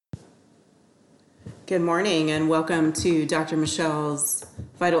Good morning and welcome to Dr. Michelle's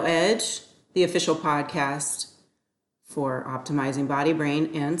Vital Edge, the official podcast for optimizing body,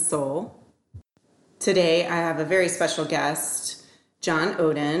 brain, and soul. Today I have a very special guest, John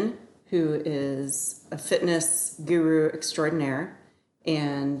Oden, who is a fitness guru extraordinaire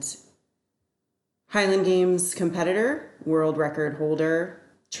and Highland Games competitor, world record holder,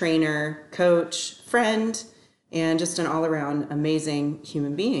 trainer, coach, friend, and just an all-around amazing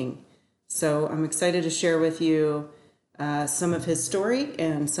human being. So I'm excited to share with you some of his story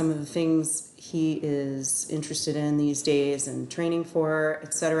and some of the things he is interested in these days and training for,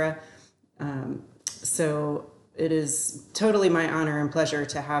 etc. So it is totally my honor and pleasure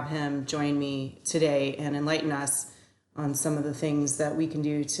to have him join me today and enlighten us on some of the things that we can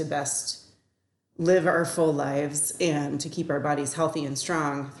do to best live our full lives and to keep our bodies healthy and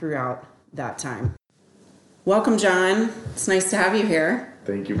strong throughout that time. Welcome, John. It's nice to have you here.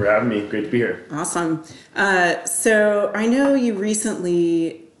 Thank you for having me. Great to be here. Awesome. So I know you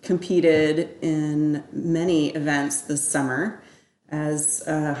recently competed in many events this summer as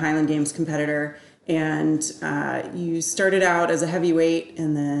a Highland Games competitor, and you started out as a heavyweight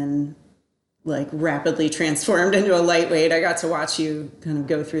and then rapidly transformed into a lightweight. I got to watch you kind of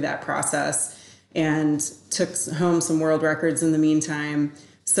go through that process and took home some world records in the meantime.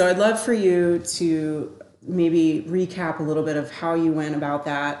 So I'd love for you to maybe recap a little bit of how you went about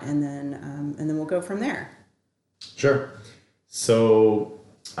that, and then we'll go from there. Sure. So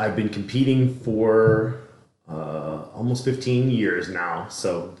I've been competing for almost 15 years now.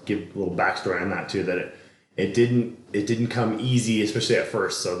 So give a little backstory on that too. That it didn't come easy, especially at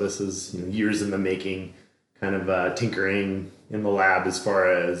first. So this is years in the making, kind of tinkering in the lab as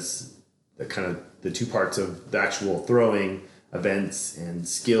far as the two parts of the actual throwing events and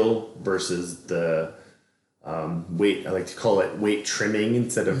skill versus the weight. I like to call it weight trimming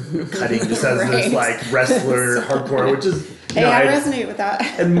instead of cutting, just as right. this hardcore hardcore, which is I resonate with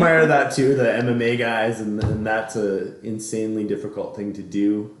that. admire that too, the MMA guys, and that's a insanely difficult thing to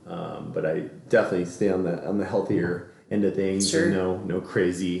do. But I definitely stay on the healthier end of things. Sure. And no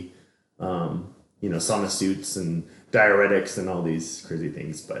crazy sauna suits and diuretics and all these crazy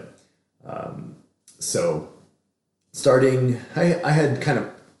things. But so starting, I had kind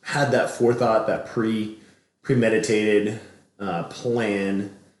of had that forethought, that premeditated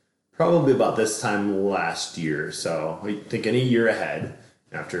plan probably about this time last year. So I think in a year ahead,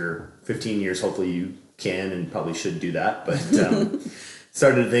 after 15 years, hopefully you can and probably should do that. But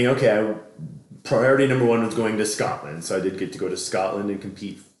started to think, okay, priority number one was going to Scotland. So I did get to go to Scotland and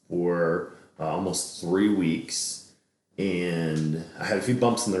compete for almost 3 weeks. And I had a few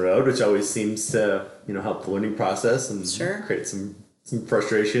bumps in the road, which always seems to, help the learning process and Sure. create some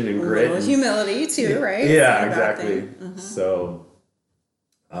frustration and grit. A little humility too, right? Yeah, exactly. So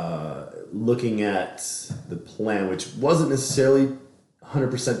looking at the plan, which wasn't necessarily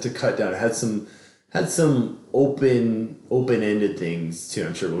 100% to cut down, it had some open-ended things too.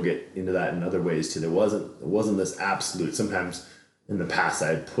 I'm sure we'll get into that in other ways too. It wasn't this absolute. Sometimes in the past I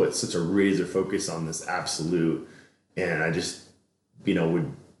had put such a razor focus on this absolute, and I just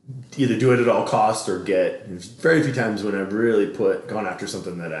would either do it at all costs or there's very few times when I've really gone after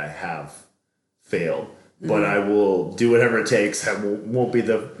something that I have failed. But I will do whatever it takes. I won't be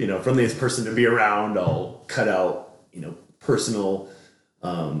the friendliest person to be around. I'll cut out personal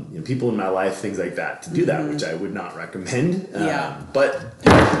people in my life, things like that, to do that, which I would not recommend. But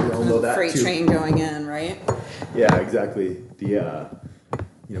we all know that freight too. train going in, right? Yeah, exactly. The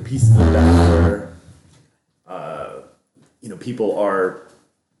pieces of that where people are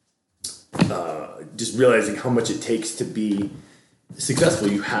just realizing how much it takes to be successful.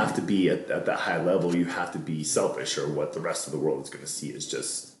 You have to be at that high level. You have to be selfish, or what the rest of the world is going to see is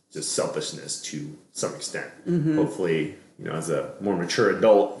just selfishness to some extent. Hopefully, as a more mature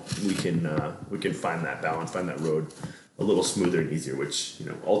adult, we can find that balance, find that road a little smoother and easier, which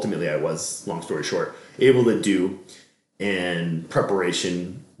ultimately I was, long story short, able to do. And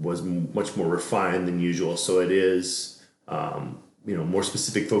preparation was much more refined than usual. So it is more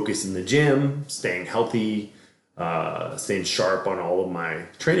specific focus in the gym, staying healthy, staying sharp on all of my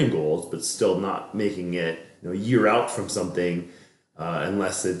training goals, but still not making it a year out from something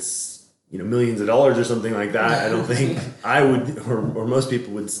unless it's millions of dollars or something like that. I don't think I would, or most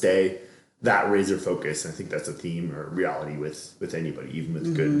people would stay that razor focused. I think that's a theme or reality with anybody, even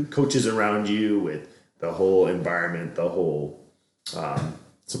with good coaches around you, with the whole environment, the whole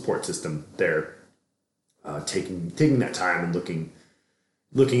support system there. Taking that time and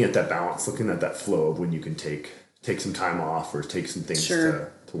looking at that balance, looking at that flow of when you can take some time off or take some things to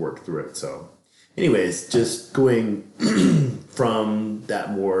work through it. So anyways, just going from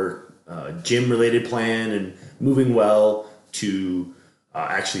that more gym related plan and moving well to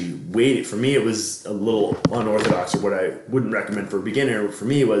actually waiting. For me, it was a little unorthodox, or what I wouldn't recommend for a beginner. For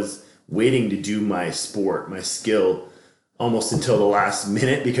me, was waiting to do my sport, my skill, almost until the last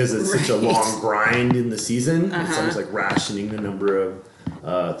minute, because it's such a long grind in the season. It's almost like rationing the number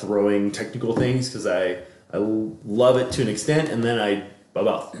of throwing technical things, because I love it to an extent, and then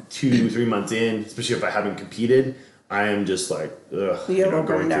about 2-3 months in, especially if I haven't competed, I am just like, ugh,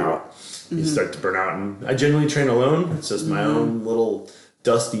 burned out. You start to burn out, and I generally train alone. It's just my own little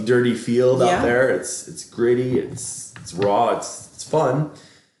dusty, dirty field out there. It's gritty, it's raw, it's fun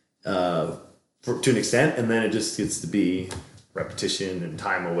to an extent, and then it just gets to be repetition and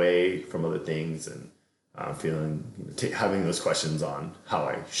time away from other things, and feeling having those questions on how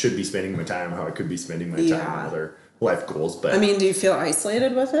I should be spending my time, how I could be spending my time on other life goals. But I mean, do you feel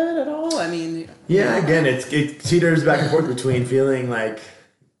isolated with it at all? I mean, again, it teeters back and forth between feeling like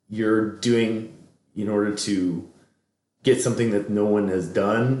you're doing, in order to get something that no one has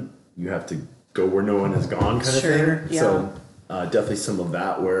done, you have to go where no one has gone, kind of thing. Yeah. So definitely some of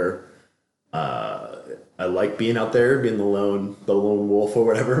that, where I like being out there, being the lone wolf or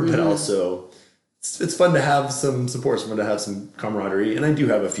whatever, but also it's fun to have some support, it's fun to have some camaraderie, and I do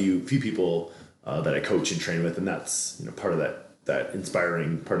have a few people that I coach and train with, and that's part of that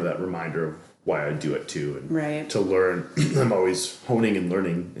inspiring part of that reminder of why I do it too, and to learn. I'm always honing and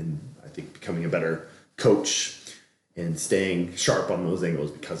learning, and I think becoming a better coach and staying sharp on those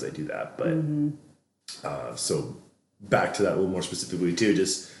angles because I do that. But so back to that a little more specifically too,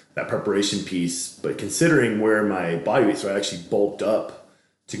 just that preparation piece, but considering where my body weight, so I actually bulked up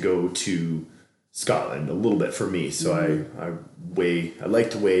to go to Scotland a little bit for me. So I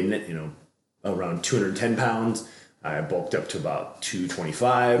like to weigh, around 210 pounds. I bulked up to about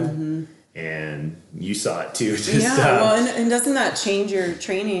 225, and you saw it too. And doesn't that change your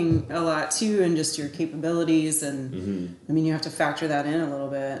training a lot too, and just your capabilities? And I mean, you have to factor that in a little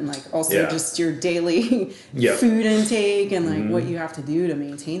bit, and like also just your daily food intake, and like what you have to do to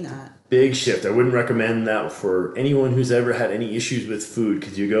maintain that. Big shift. I wouldn't recommend that for anyone who's ever had any issues with food,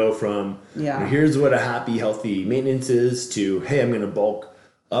 because you go from here's what a happy, healthy maintenance is to, hey, I'm going to bulk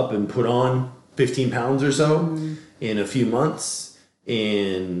up and put on 15 pounds or so in a few months,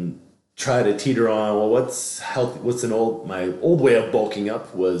 and try to teeter on, well, what's healthy? My old way of bulking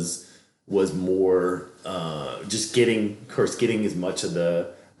up was more just getting as much of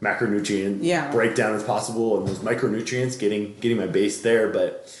the macronutrient breakdown as possible, and those micronutrients, getting my base there.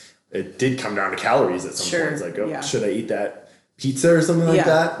 But it did come down to calories at some point. It's like, should I eat that pizza or something like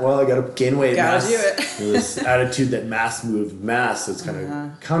that? Well, I got to gain weight. Gotta do it. This attitude that mass moves mass. So it's kind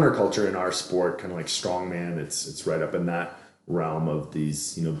of counterculture in our sport, kind of like strongman. It's right up in that realm of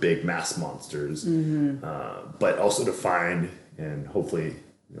these big mass monsters, but also to find and hopefully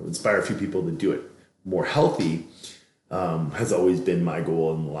inspire a few people to do it more healthy has always been my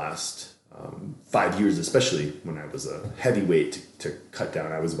goal in the last 5 years, especially when I was a heavyweight, to cut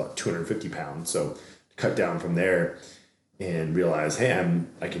down. I was about 250 pounds, so to cut down from there and realize, hey,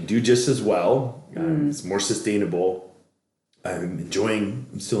 I can do just as well. It's more sustainable. I'm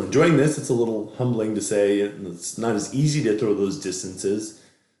still enjoying this. It's a little humbling to say it's not as easy to throw those distances,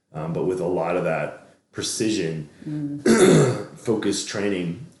 but with a lot of that precision, focused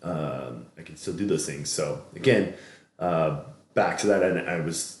training, I can still do those things. So again, back to that, and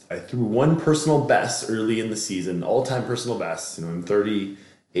I threw one personal best early in the season, all-time personal best. I'm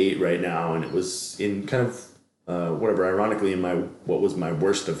 38 right now, and it was in kind of ironically in what was my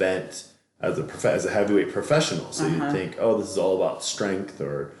worst event as a heavyweight professional. So you'd think, oh, this is all about strength,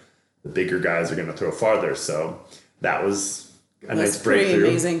 or the bigger guys are going to throw farther. So that was a nice breakthrough. Pretty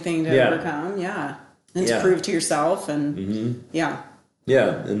amazing thing to overcome. Yeah. And to prove to yourself. And Yeah.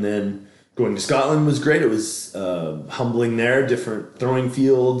 And then going to Scotland was great. It was humbling there, different throwing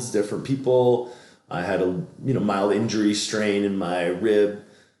fields, different people. I had a mild injury strain in my rib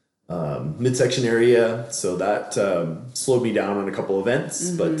midsection area, so that slowed me down on a couple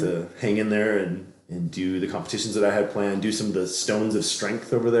events, but to hang in there and do the competitions that I had planned, do some of the Stones of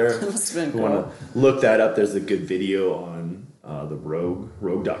Strength over there. That's been if you cool. want to look that up, there's a good video on the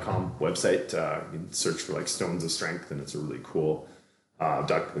rogue.com website. You can search for like Stones of Strength, and it's a really cool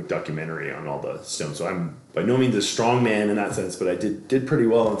documentary on all the stones. So I'm by no means a strong man in that sense, but I did pretty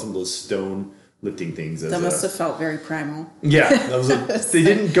well on some of those stone lifting things. That must have felt very primal. Yeah, they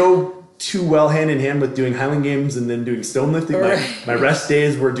didn't go too well hand in hand with doing Highland Games and then doing stone lifting. My rest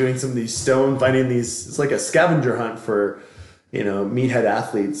days were doing some of these finding these. It's like a scavenger hunt for meathead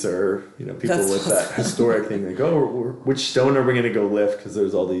athletes, or people with that historic thing. Like, which stone are we going to go lift? Because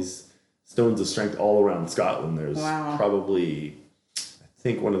there's all these stones of strength all around Scotland. There's probably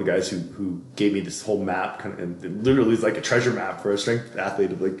think one of the guys who gave me this whole map kind of, and it literally is like a treasure map for a strength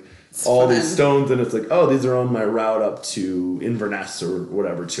athlete of like all these stones, and it's like, oh, these are on my route up to Inverness or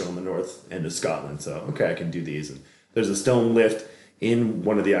whatever, to on the north end of Scotland. So okay, I can do these. And there's a stone lift in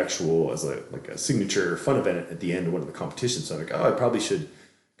one of the actual, as like a signature fun event at the end of one of the competitions. So I'm like, oh, I probably should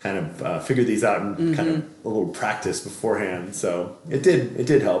kind of figure these out and kind of a little practice beforehand. So it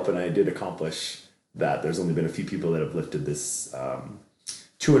did help, and I did accomplish that. There's only been a few people that have lifted this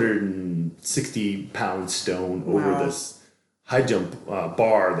 260 pound stone over this high jump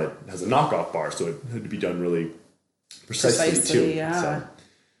bar that has a knockoff bar, so it had to be done really precisely too. Yeah.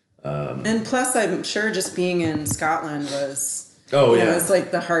 So, and plus, I'm sure just being in Scotland was it's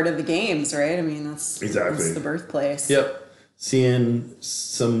like the heart of the games, right? I mean, that's the birthplace. Yep. Seeing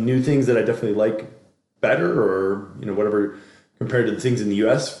some new things that I definitely like better, or whatever, compared to the things in the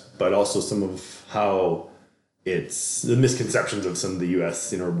U.S., but also some of how it's the misconceptions of some of the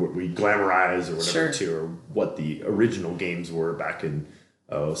U.S., what we glamorize or whatever too, or what the original games were back in,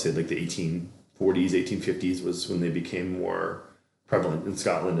 say like the 1840s, 1850s was when they became more prevalent in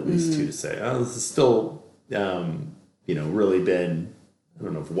Scotland, at least too, to say, this is still, really been, I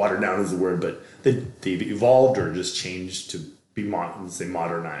don't know if watered down is the word, but they've evolved or just changed to be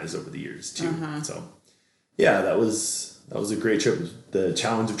modernized over the years too. So yeah, that was a great trip. The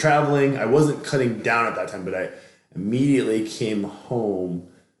challenge of traveling, I wasn't cutting down at that time, but I immediately came home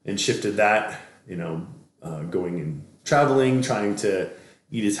and shifted that, going and traveling, trying to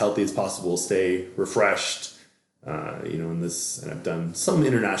eat as healthy as possible, stay refreshed, and I've done some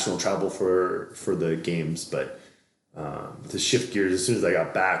international travel for the games, but to shift gears as soon as I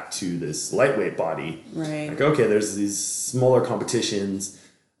got back to this lightweight body, right? Like, okay, there's these smaller competitions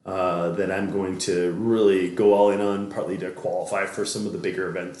that I'm going to really go all in on, partly to qualify for some of the bigger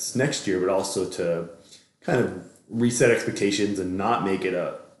events next year, but also to kind of reset expectations and not make it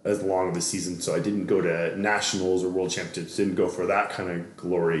as long of a season. So I didn't go to nationals or world championships, didn't go for that kind of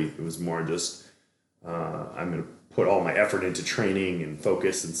glory. It was more just I'm going to put all my effort into training and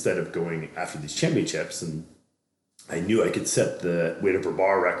focus instead of going after these championships. And I knew I could set the weight over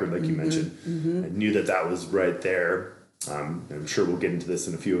bar record, like you mentioned. I knew that was right there. I'm sure we'll get into this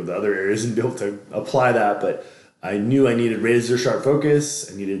in a few of the other areas and be able to apply that, but I knew I needed razor sharp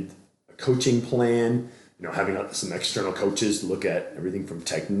focus. I needed a coaching plan, having some external coaches to look at everything from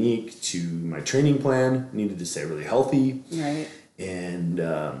technique to my training plan. I needed to stay really healthy. Right. And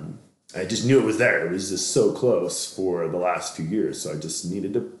I just knew it was there. It was just so close for the last few years. So I just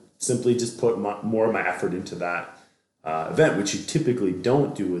needed to simply just put more of my effort into that event, which you typically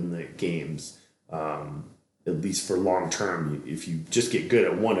don't do in the games. At least for long term, if you just get good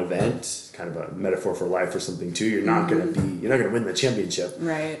at one event, kind of a metaphor for life or something too, you're not going to win the championship.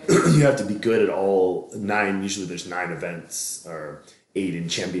 Right. You have to be good at all 9. Usually there's 9 events or 8 in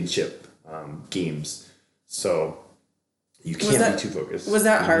championship games. So you can't be too focused. Was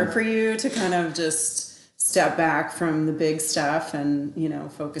that hard for you to kind of just step back from the big stuff and,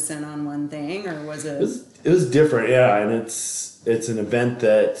 focus in on one thing, or was it? It was different. Yeah. And it's an event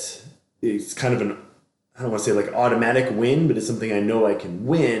that it's kind of I don't want to say like automatic win, but it's something I know I can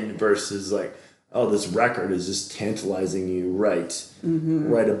win versus like, oh, this record is just tantalizing you right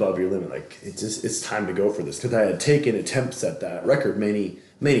above your limit. Like it's time to go for this. Cause I had taken attempts at that record many,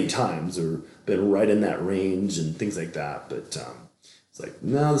 many times or been right in that range and things like that. But, it's like,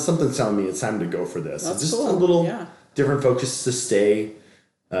 no, something's telling me it's time to go for this. That's just cool. a little different focus to stay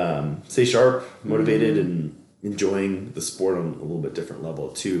sharp, motivated, and enjoying the sport on a little bit different level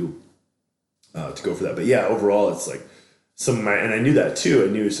too. To go for that. But yeah, overall it's like and I knew that too. I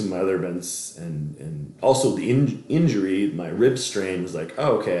knew some of my other events and also the injury, my rib strain was like,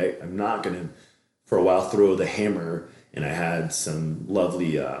 oh, okay, I'm not going to for a while throw the hammer. And I had some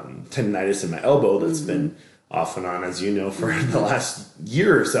lovely tendonitis in my elbow that's been off and on, as you know, for the last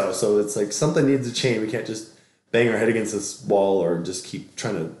year or so. So it's like something needs to change. We can't just bang our head against this wall or just keep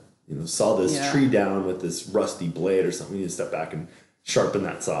trying to, saw this tree down with this rusty blade or something. We need to step back and sharpen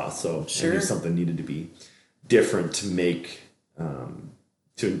that saw. So I knew something needed to be different to make,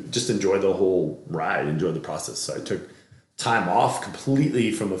 to just enjoy the whole ride, enjoy the process. So I took time off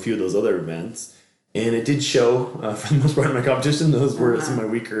completely from a few of those other events, and it did show for the most part in my competition. Those were some of my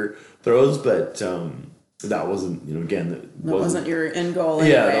weaker throws, but that wasn't, again, that wasn't your end goal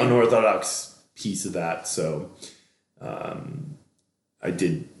anyway. Yeah, the unorthodox piece of that. So I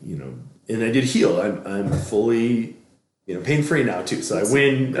did, and I did heal. I'm fully pain-free now too. So I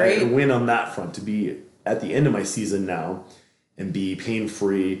win on that front to be at the end of my season now and be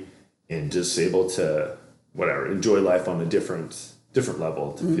pain-free and just able to enjoy life on a different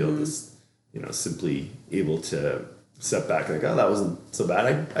level, to feel this, simply able to setback. Like, oh, that wasn't so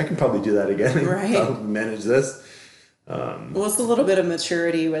bad. I can probably do that again. Right. I'll manage this. Well, it's a little bit of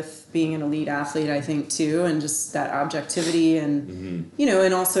maturity with being an elite athlete, I think, too, and just that objectivity and,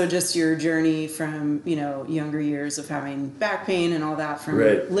 and also just your journey from, younger years of having back pain and all that from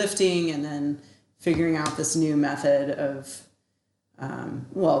lifting, and then figuring out this new method of,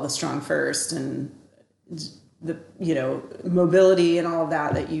 the Strong First and the, mobility and all of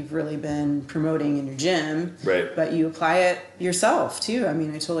that you've really been promoting in your gym. Right. But you apply it yourself, too. I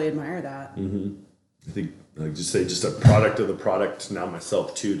mean, I totally admire that. Mm-hmm. I think, like just say, just a product of the product now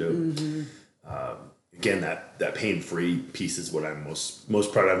myself too. To again, that pain-free piece is what I'm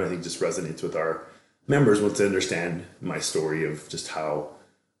most proud of. I think just resonates with our members once they understand my story of just how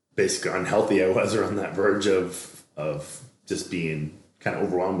basically unhealthy I was, or on that verge of just being kind of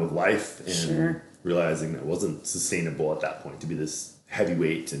overwhelmed with life, and realizing that it wasn't sustainable at that point to be this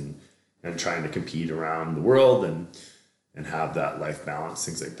heavyweight and trying to compete around the world and have that life balance,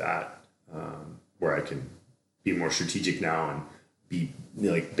 things like that. Where I can be more strategic now and be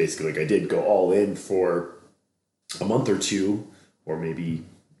basically I did go all in for a month or two, or maybe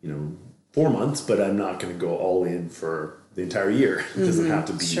 4 months, but I'm not going to go all in for the entire year. It doesn't have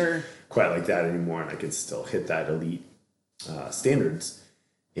to be quite like that anymore, and I can still hit that elite standards.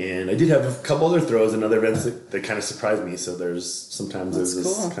 And I did have a couple other throws and other events that kind of surprised me. So there's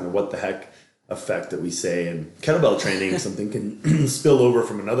this kind of what the heck effect that we say, and kettlebell training, something can spill over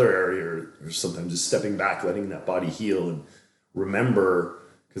from another area, or sometimes just stepping back, letting that body heal and remember,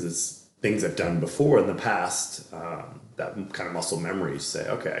 because it's things I've done before in the past, that kind of muscle memory, say,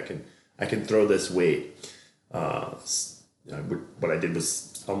 okay, I can throw this weight. What I did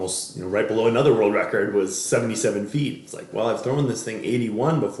was almost right below another world record was 77 feet. It's like, well, I've thrown this thing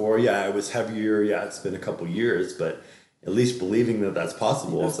 81 before. Yeah, I was heavier. Yeah, it's been a couple years, but at least believing that that's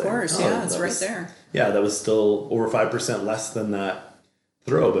possible. Of course, it's right there. Yeah, that was still over 5% less than that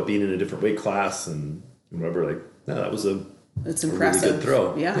throw, but being in a different weight class and whatever, that was it's impressive. Really good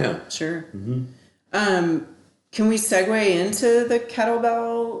throw. Yeah. Sure. Mm-hmm. Can we segue into the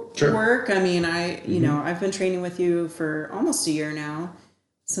kettlebell work? I mean, I've been training with you for almost a year now,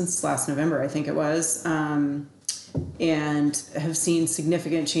 since last November, I think it was. And have seen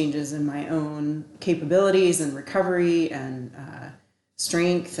significant changes in my own capabilities and recovery and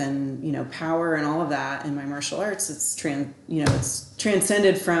strength and power and all of that in my martial arts. It's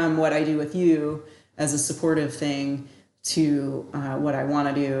transcended from what I do with you as a supportive thing to what I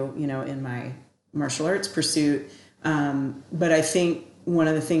want to do in my martial arts pursuit. But I think one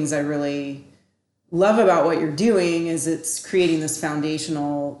of the things I really love about what you're doing is it's creating this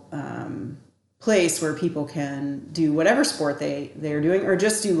foundational place where people can do whatever sport they're doing, or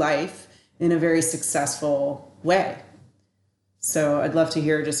just do life in a very successful way. So I'd love to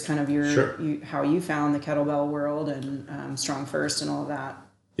hear just kind of how you found the kettlebell world and Strong First and all of that.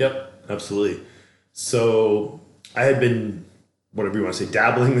 Yep, absolutely. So I had been, whatever you want to say,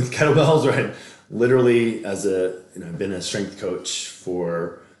 dabbling with kettlebells, right? Literally I've been a strength coach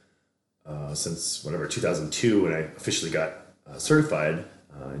for since 2002, when I officially got certified.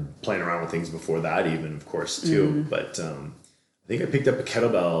 Playing around with things before that, even, of course, too. Mm-hmm. But I think I picked up a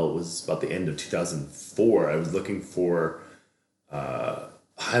kettlebell. It was about the end of 2004. I was looking for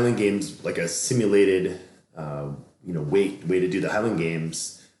Highland Games, like a simulated, way to do the Highland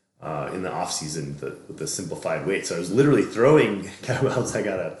Games in the off season with the simplified weight. So I was literally throwing kettlebells. I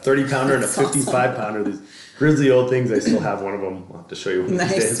got a 30-pounder and a 55-pounder. These grizzly old things. I still have one of them. I'll have to show you one of these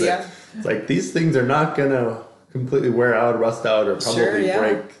days. Yeah. It's like, these things are not gonna completely wear out, rust out, or probably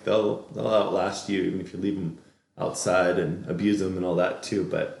break. They'll outlast you, even if you leave them outside and abuse them and all that too.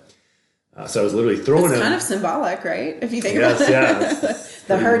 But so I was literally throwing them. It's kind of symbolic, right? If you think about it. Yeah.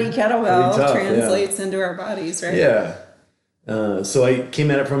 The hardy kettlebell translates into our bodies, right? Yeah. So I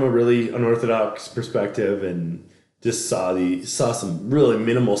came at it from a really unorthodox perspective and just saw some really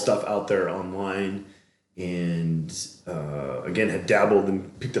minimal stuff out there online, and again had dabbled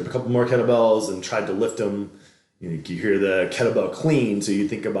and picked up a couple more kettlebells and tried to lift them. You hear the kettlebell clean, so you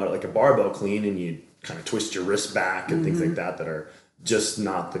think about it like a barbell clean, and you kind of twist your wrist back and things like that are just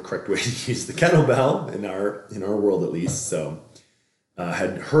not the correct way to use the kettlebell in our world, at least. So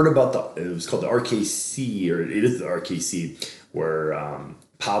had heard about it was called the RKC, or it is the RKC, where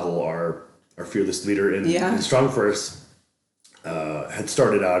Pavel, our fearless leader in Strong First, had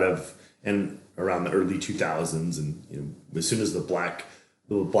started out of and around the early 2000s, and as soon as the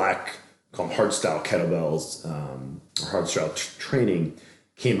little black call them hardstyle kettlebells, or hardstyle training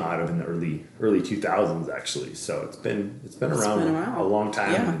came out of in the early 2000s, actually. So it's been around a long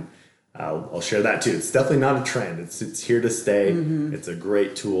time. Yeah. And I'll share that too. It's definitely not a trend. It's here to stay. Mm-hmm. It's a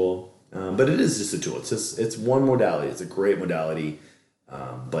great tool. But it is just a tool. It's one modality. It's a great modality,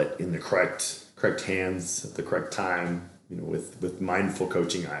 but in the correct hands at the correct time, with mindful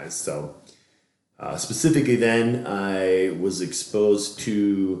coaching eyes. So specifically then I was exposed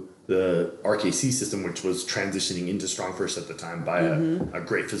to the RKC system, which was transitioning into StrongFirst at the time by a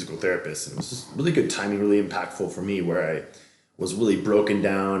great physical therapist. And it was just really good timing, really impactful for me, where I was really broken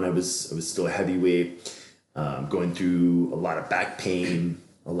down. I was still a heavyweight, going through a lot of back pain,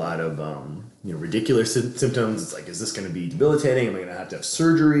 a lot of ridiculous symptoms. It's like, is this going to be debilitating? Am I going to have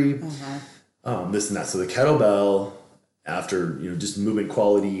surgery? This and that. So the kettlebell, after just movement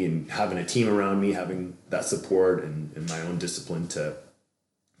quality and having a team around me, having that support and my own discipline to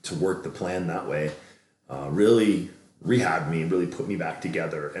work the plan that way, really rehabbed me, really put me back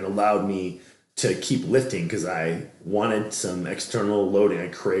together, and allowed me to keep lifting because I wanted some external loading. I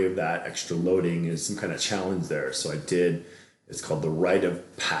craved that extra loading and some kind of challenge there. So I did. It's called the Rite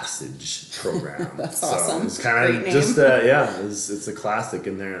of Passage program. That's awesome. It's kind of just it's a classic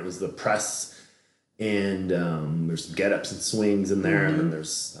in there. It was the press, and there's some get-ups and swings in there, and then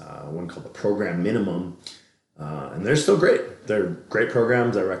there's one called the Program Minimum, and they're still great. They're great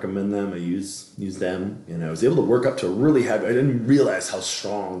programs. I recommend them. I use them, and I was able to work up to a really heavy. I didn't realize how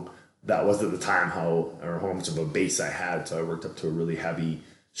strong that was at the time, how much of a base I had. So I worked up to a really heavy,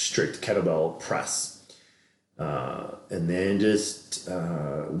 strict kettlebell press. And then just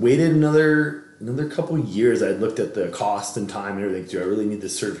waited another couple years. I'd looked at the cost and time and everything. Do I really need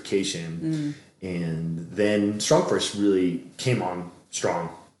this certification? And then StrongFirst really came on strong.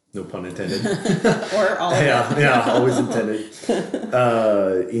 No pun intended. Or all of it. Yeah, always intended.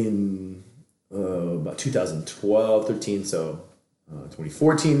 In about 2012, 13, so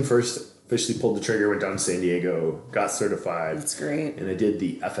 2014, first officially pulled the trigger, went down to San Diego, got certified. That's great. And I did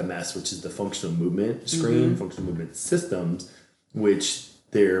the FMS, which is the functional movement screen, functional movement systems, which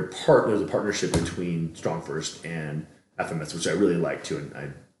there's a partnership between StrongFirst and FMS, which I really like too. And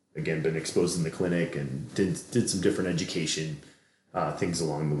I've, again, been exposed in the clinic and did some different education things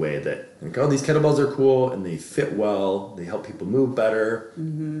along the way that, like, oh, these kettlebells are cool and they fit well. They help people move better.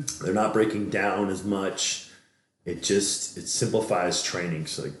 They're not breaking down as much. It simplifies training.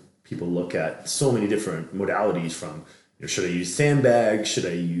 So like, people look at so many different modalities from, should I use sandbags? Should I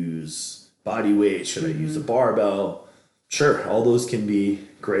use body weight? Should I use a barbell? Sure, all those can be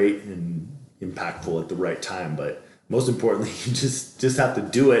great and impactful at the right time, but most importantly, you just have to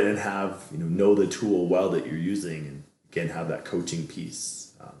do it and have, know the tool well that you're using, and again, have that coaching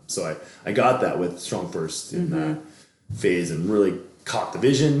piece. So I got that with StrongFirst in that phase and really caught the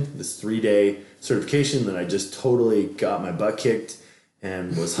vision, this 3-day certification that I just totally got my butt kicked,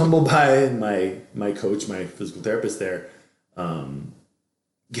 and was humbled by my coach, my physical therapist there. I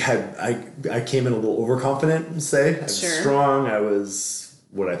came in a little overconfident, say. I was strong. I was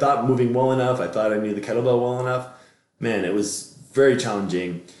what I thought, moving well enough. I thought I knew the kettlebell well enough. Man, it was very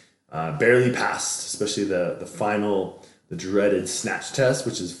challenging. Barely passed, especially the final, the dreaded snatch test,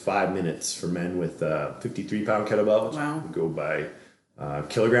 which is 5 minutes for men with 53-pound kettlebell, which would go by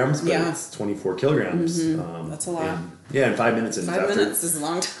kilograms, but it's 24 kilograms. That's a lot. In 5 minutes. And 5 minutes is a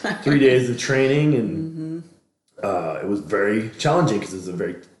long time. 3 days of training, and it was very challenging because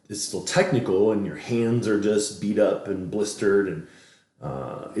it's still technical, and your hands are just beat up and blistered, and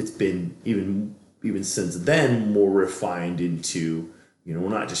it's been even since then more refined into, we're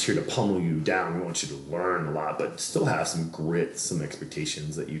not just here to pummel you down. We want you to learn a lot, but still have some grit, some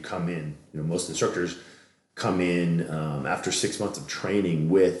expectations that you come in. Most instructors come in after 6 months of training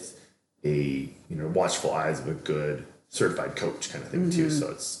with a watchful eyes of a good certified coach kind of thing too.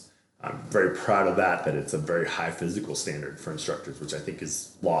 So I'm very proud of that it's a very high physical standard for instructors, which I think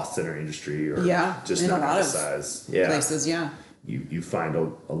is lost in our industry, or just not emphasized. Places. You find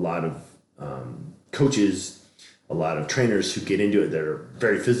a lot of coaches, a lot of trainers who get into it that are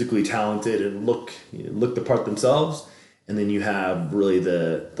very physically talented and look the part themselves. And then you have really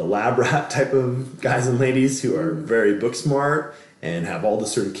the lab rat type of guys and ladies who are very book smart and have all the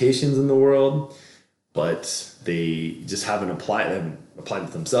certifications in the world, but they just haven't applied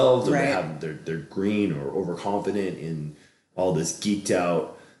it themselves, or they're green or overconfident in all this geeked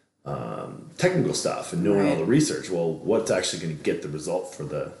out technical stuff and knowing all the research. Well, what's actually going to get the result for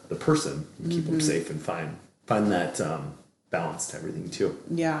the person and keep them safe, and find that balance to everything too.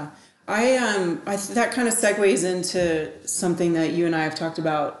 Yeah. That kind of segues into something that you and I have talked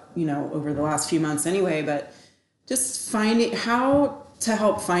about, over the last few months anyway, but just finding how to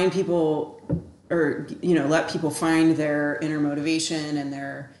help find people, or, let people find their inner motivation and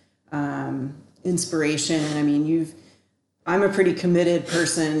their inspiration. I mean, I'm a pretty committed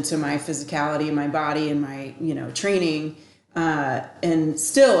person to my physicality and my body and my, training. And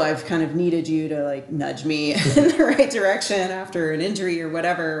still I've kind of needed you to like nudge me in the right direction after an injury or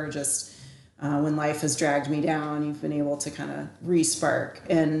whatever, or just when life has dragged me down, you've been able to kind of re-spark.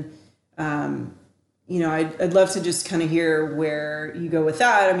 And, I'd love to just kind of hear where you go with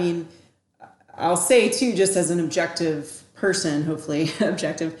that. I mean, I'll say too, just as an objective person, hopefully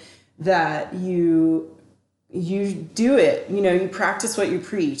objective, that you do it, you practice what you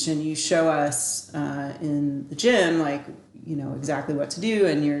preach, and you show us in the gym, like, exactly what to do,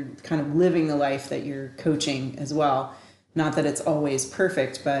 and you're kind of living the life that you're coaching as well. Not that it's always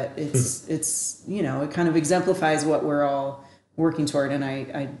perfect, but it's it kind of exemplifies what we're all working toward, and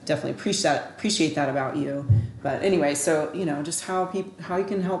I definitely appreciate that about you. But anyway, so just how you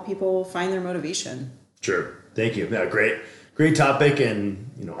can help people find their motivation. Sure, thank you. Yeah, great topic, and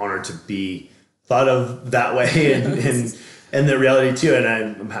honored to be thought of that way, and the reality too. And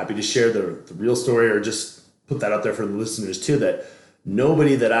I'm happy to share the real story, or just put that out there for the listeners too, that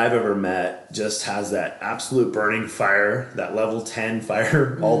nobody that I've ever met just has that absolute burning fire, that level 10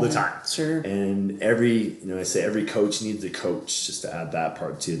 fire all the time. Sure. And I say every coach needs a coach, just to add that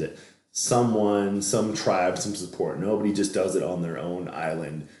part too, that some tribe, some support. Nobody just does it on their own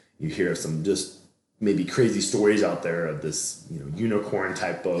island. You hear some just maybe crazy stories out there of this, unicorn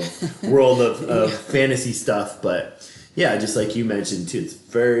type of world of fantasy stuff. But yeah, just like you mentioned too, it's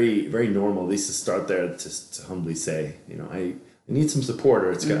very, very normal, at least to start there, just to humbly say, I need some support,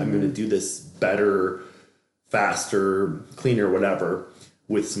 or I'm going to do this better, faster, cleaner, whatever,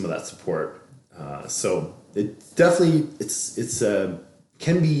 with some of that support. So it definitely, it's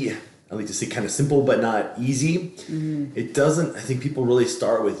can be, I like to say, kind of simple, but not easy. It doesn't, I think people really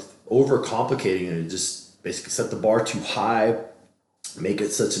start with overcomplicating it and just basically set the bar too high, make it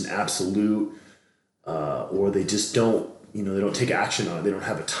such an absolute, or they just don't, they don't take action on it. They don't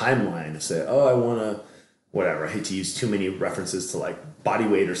have a timeline to say, I want to, whatever. I hate to use too many references to like body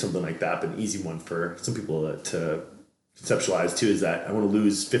weight or something like that, but an easy one for some people to conceptualize too is that I want to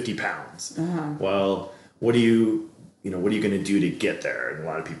lose 50 pounds. Well, what are you going to do to get there? And a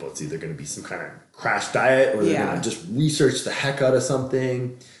lot of people, it's either going to be some kind of crash diet, or they're going to just research the heck out of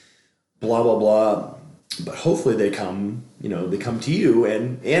something, blah, blah, blah. But hopefully they come to you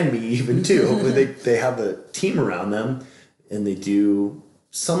and me even too. Hopefully they have a team around them, and they do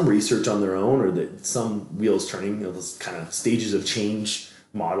some research on their own, or that some wheels turning, those kind of stages of change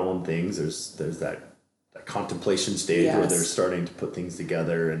model and things. There's that contemplation stage where they're starting to put things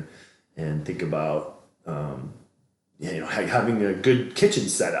together and think about, having a good kitchen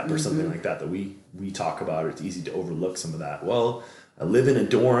setup or something like that we talk about. It's easy to overlook some of that. Well, I live in a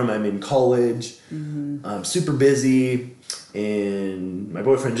dorm, I'm in college, I'm super busy, and my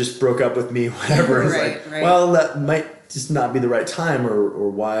boyfriend just broke up with me, whatever. It's right. Well, that might just not be the right time, or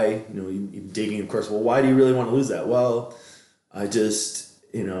why, you digging, of course, well, why do you really want to lose that? Well, I just,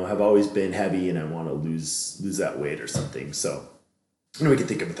 have always been heavy, and I want to lose that weight or something. So, we can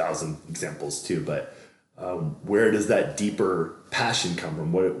think of 1,000 examples too, but where does that deeper passion come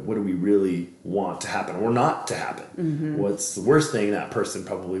from? What do we really want to happen or not to happen? What's the worst thing that person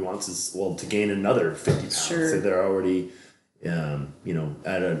probably wants is, to gain another 50 pounds. Sure. So they're already, at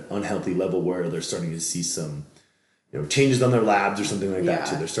an unhealthy level where they're starting to see some, changes on their labs or something like that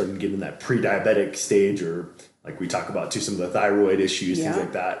too. They're starting to get in that pre-diabetic stage, or like we talk about too, some of the thyroid issues, things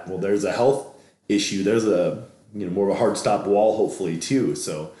like that. Well, there's a health issue. There's a, more of a hard stop wall, hopefully too.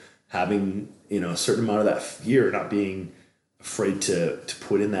 So having, a certain amount of that fear, not being afraid to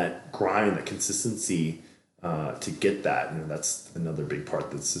put in that grind, that consistency, to get that, that's another big part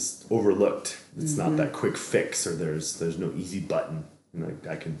that's just overlooked. It's not that quick fix, or there's no easy button.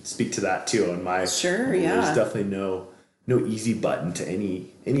 I can speak to that too on my, there's definitely no easy button to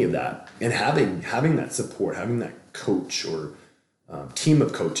any of that. And having that support, having that coach or team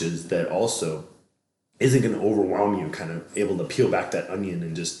of coaches that also isn't going to overwhelm you, kind of able to peel back that onion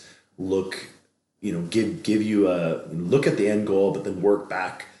and just look, give you a look at the end goal, but then work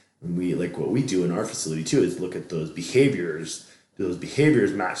back. And we, like what we do in our facility too, is look at those behaviors. Do those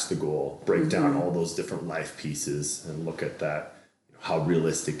behaviors match the goal? Break down all those different life pieces and look at that. How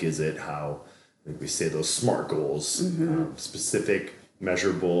realistic is it? How, like we say, those SMART goals, specific,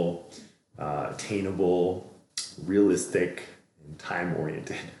 measurable, attainable, realistic, and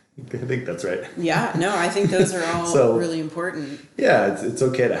time-oriented. I think that's right. Yeah, no, I think those are all really important. Yeah, it's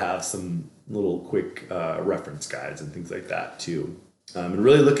okay to have some little quick reference guides and things like that too. And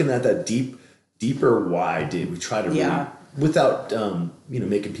really looking at that deeper why. We try to really, without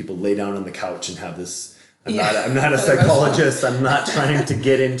making people lay down on the couch and have this. I'm not a psychologist. I'm not trying to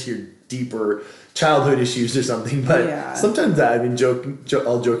get into your deeper childhood issues or something. But sometimes that, I mean,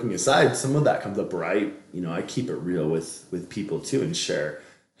 all joking aside, some of that comes up where I keep it real with people too and share,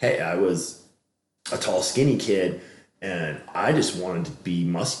 hey, I was a tall, skinny kid and I just wanted to be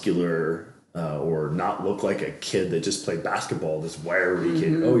muscular or not look like a kid that just played basketball, this wiry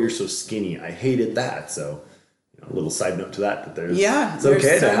kid. Oh, you're so skinny. I hated that. So a little side note to that there's it's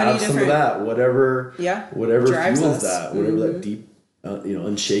okay to have some of that, whatever fuels us. That, whatever that deep,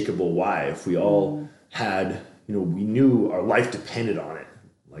 unshakable why. If we all had, we knew our life depended on it,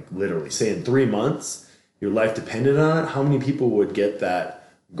 like literally, say in 3 months, your life depended on it, how many people would get that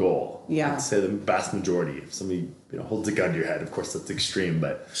goal? Yeah. I'd say the vast majority. If somebody holds a gun to your head, of course that's extreme,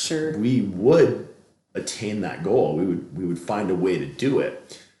 but sure, we would attain that goal. We would find a way to do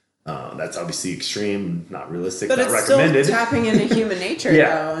it. That's obviously extreme, not realistic, but not it's recommended. Still tapping into human nature,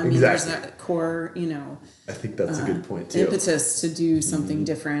 though. I mean, there's that core, I think that's a good point too. Impetus to do something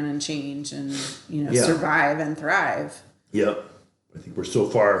different and change and survive and thrive. Yep, I think we're so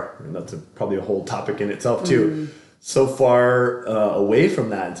far, and that's probably a whole topic in itself too. So far away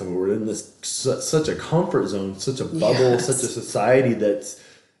from that, and so we're in this such a comfort zone, such a bubble, such a society that's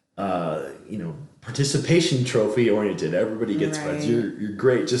participation trophy oriented. Everybody gets friends. You're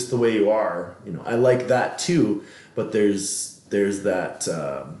great just the way you are. I like that too. But there's that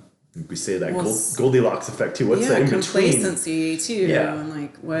we say that Goldilocks effect too. What's that in complacency between? Too. Yeah. And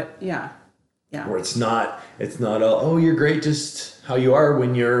like what? Yeah. Where it's not you're great just how you are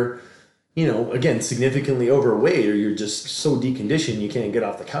when you're again significantly overweight or you're just so deconditioned you can't get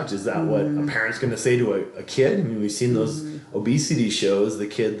off the couch. Is that what a parent's going to say to a kid? I mean, we've seen those obesity shows. The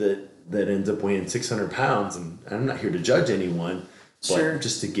kid that ends up weighing 600 pounds, and I'm not here to judge anyone, but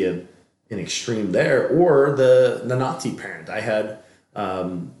just to give an extreme there, or the Nazi parent. I had,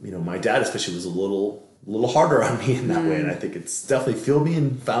 my dad especially was a little harder on me in that way, and I think it's definitely fueled me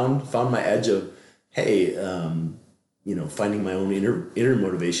and found my edge of, hey, finding my own inner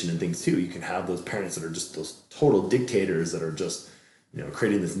motivation and things too. You can have those parents that are just those total dictators that are just,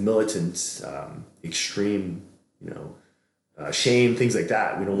 creating this militant, extreme, shame, things like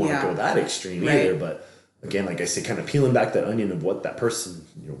that. We don't want to go that extreme either. But again, like I say, kind of peeling back that onion of what that person,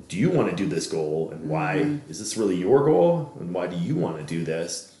 do you want to do this goal and why? Is this really your goal? And why do you want to do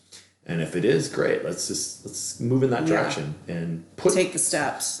this? And if it is, great. Let's move in that direction and take the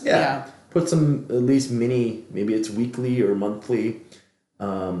steps. Put some at least maybe it's weekly or monthly,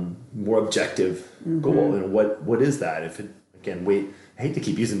 more objective goal. And what is that? If it, again, I hate to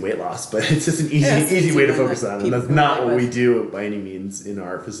keep using weight loss, but it's just an easy way to focus on. And that's not what we do by any means in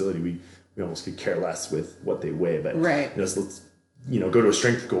our facility. We almost could care less with what they weigh, but let's go to a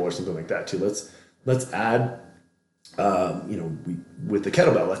strength goal or something like that too. Let's add, with the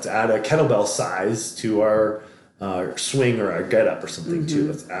kettlebell, let's add a kettlebell size to our swing or our get up or something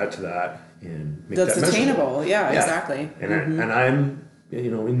too. Let's add to that and make that's that attainable. Yeah, exactly. And I'm,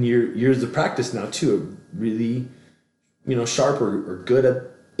 in years of practice now too, really, sharp or good at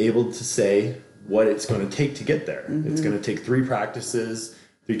able to say what it's going to take to get there. It's going to take 3 practices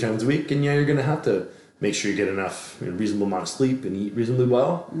 3 times a week, and you're going to have to make sure you get enough, reasonable amount of sleep and eat reasonably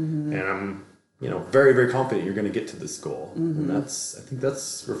well. And I'm, very, very confident you're going to get to this goal. And I think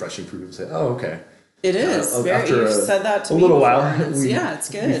that's refreshing for people to say, oh, okay. It is. You've said that to me a little before. while. It's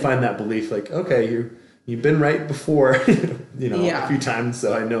good. We find that belief like, okay, you've been right before, a few times,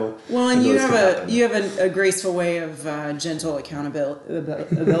 so I know. Well, and you have a graceful way of gentle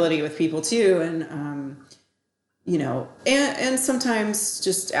accountability with people too, and and sometimes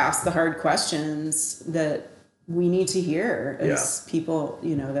just ask the hard questions that we need to hear as people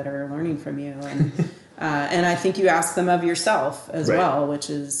that are learning from you, and I think you ask them of yourself as well, which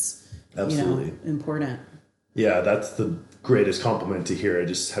is absolutely important. Yeah, that's the greatest compliment to hear. I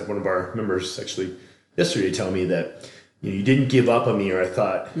just had one of our members actually yesterday tell me that you didn't give up on me, or I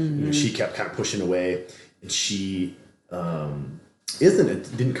thought she kept kind of pushing away, and she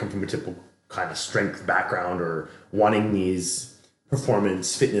didn't come from a typical kind of strength background or wanting these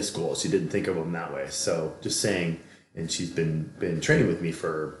performance fitness goals. She didn't think of them that way. So just saying, and she's been training with me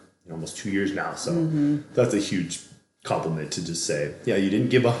for almost 2 years now. So that's a huge compliment to just say, yeah, you didn't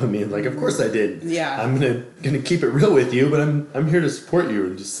give up on me. And like, of course I did. Yeah. I'm gonna keep it real with you, but I'm here to support you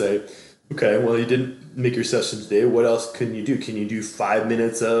and just say, okay, well, you didn't make your session today. What else can you do? Can you do 5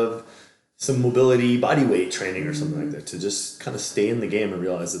 minutes of some mobility body weight training or something like that, to just kind of stay in the game and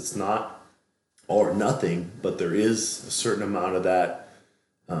realize it's not all or nothing, but there is a certain amount of that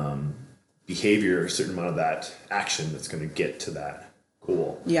behavior, a certain amount of that action that's going to get to that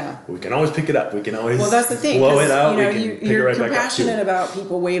Cool. Yeah. We can always pick it up. We can always that's the thing, blow it out. You know, we can pick you're it right back up compassionate too. about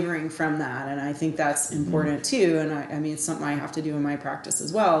people wavering from that, and I think that's important too. And I mean, it's something I have to do in my practice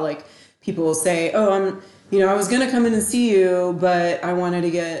as well. Like people will say, "Oh, I was going to come in and see you, but I wanted to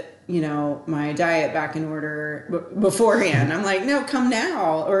get, my diet back in order beforehand." I'm like, "No, come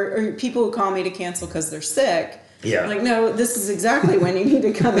now." Or people who call me to cancel because they're sick. Yeah. Like, no, this is exactly when you need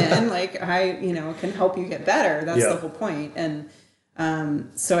to come in. Like, I, can help you get better. That's the whole point. And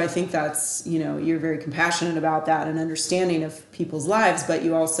so I think that's, you're very compassionate about that and understanding of people's lives, but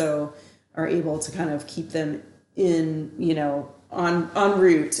you also are able to kind of keep them in, en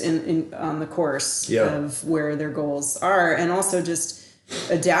route on the course of where their goals are, and also just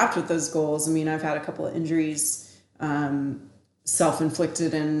adapt with those goals. I mean, I've had a couple of injuries,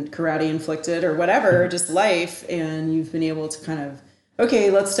 self-inflicted and karate inflicted or whatever, just life. And you've been able to kind of,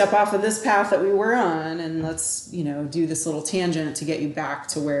 okay, let's step off of this path that we were on and let's, do this little tangent to get you back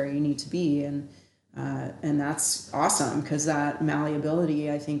to where you need to be. And that's awesome, because that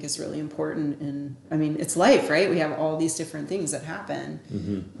malleability, I think, is really important. And I mean, it's life, right? We have all these different things that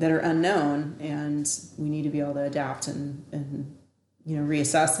happen that are unknown, and we need to be able to adapt and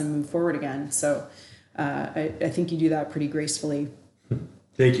reassess and move forward again. So I think you do that pretty gracefully.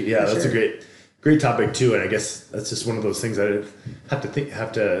 Thank you. Yeah, that's a great topic too. And I guess that's just one of those things I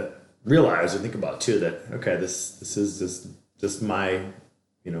have to realize or think about too, that, okay, this is just my,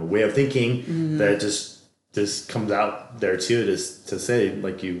 way of thinking that just comes out there too, just to say,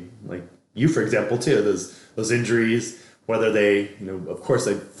 like you, for example, too, those injuries, whether they, of course,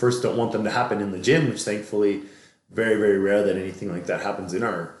 I first don't want them to happen in the gym, which thankfully very, very rare that anything like that happens in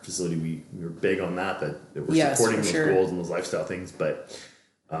our facility. We're big on that we're supporting those goals and those lifestyle things, but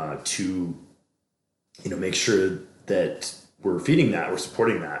to, make sure that we're feeding that, we're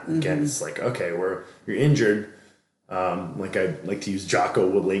supporting that. Again, it's like, okay, you're injured. Like I like to use Jocko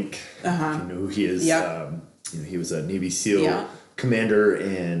Willink, if you know who he is. He was a Navy SEAL commander,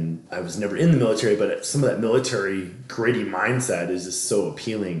 and I was never in the military, but some of that military gritty mindset is just so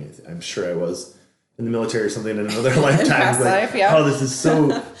appealing. I'm sure I was in the military or something in another lifetime. Oh, this is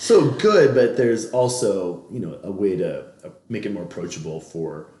so good, but there's also, a way to make it more approachable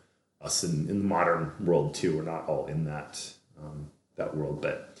for us in the modern world too. We're not all in that world,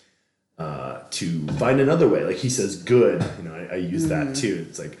 but to find another way, like he says, good. I use that too.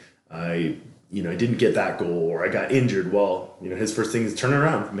 It's like I didn't get that goal, or I got injured. Well, his first thing is turn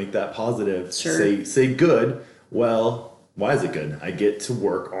around, make that positive. Sure. Say good. Well, why is it good? I get to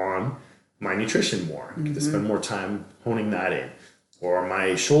work on my nutrition more. I get to spend more time honing that in. Or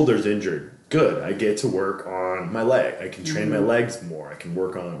my shoulder's injured. Good. I get to work on my leg. I can train my legs more. I can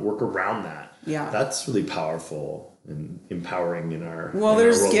work around that. Yeah. That's really powerful and empowering in our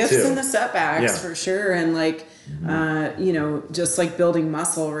there's world gifts too. in the setbacks for sure. And like, just like building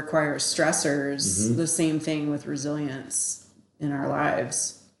muscle requires stressors, the same thing with resilience in our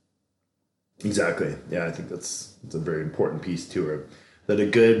lives. Exactly. Yeah, I think that's a very important piece too. That a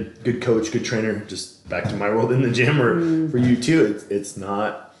good coach, good trainer, just back to my world in the gym, or for you too, it's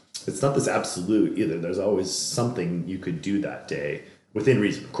not this absolute either. There's always something you could do that day within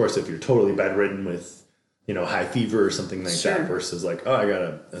reason. Of course, if you're totally bedridden with, high fever or something like that, versus like, oh, I got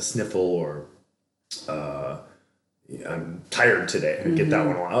a sniffle, or I'm tired today. I get that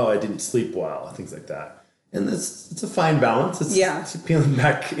one. Oh, I didn't sleep well, things like that. And it's a fine balance. It's peeling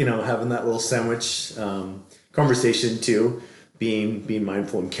back, having that little sandwich conversation too. Being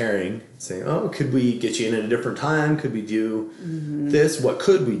mindful and caring, saying, oh, could we get you in at a different time? Could we do this? What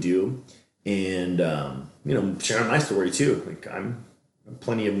could we do? And, sharing my story too. Like I'm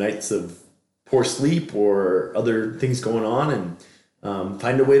plenty of nights of poor sleep or other things going on, and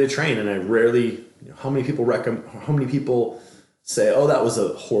find a way to train. And I rarely, how many people say, oh, that was a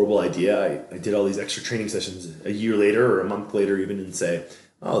horrible idea. I did all these extra training sessions a year later or a month later even, and say,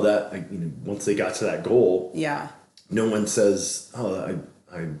 oh, once they got to that goal. Yeah. No one says, oh,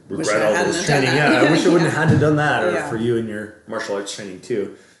 I regret all those training. I wish I wouldn't have had to done that. Or for you and your martial arts training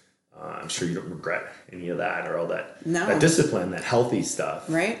too. I'm sure you don't regret any of that or all that, that discipline, that healthy stuff.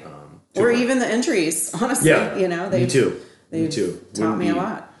 Right. Or even the injuries, honestly. Yeah. Me too. Taught me a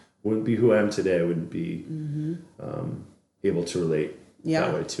lot. Wouldn't be who I am today. I wouldn't be able to relate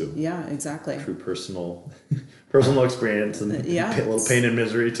that way too. Yeah, exactly. True personal experience and a little pain and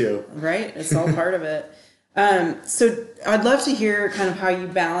misery too. Right. It's all part of it. So I'd love to hear kind of how you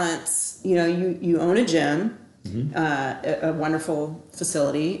balance, you own a gym, a wonderful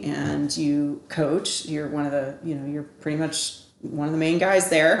facility, and you coach. You're one of the, you're pretty much one of the main guys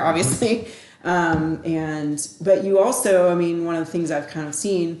there, obviously. But you also, one of the things I've kind of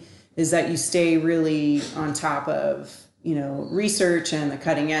seen is that you stay really on top of, research and the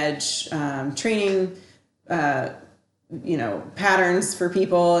cutting edge training, patterns for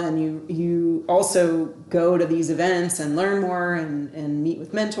people, and you also go to these events and learn more and meet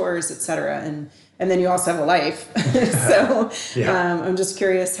with mentors, etc. And then you also have a life. So I'm just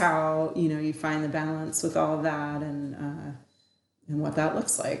curious how you find the balance with all of that and what that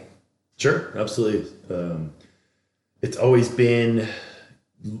looks like. Sure, absolutely. It's always been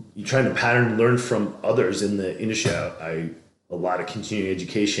you trying to pattern learn from others in the industry. A lot of continuing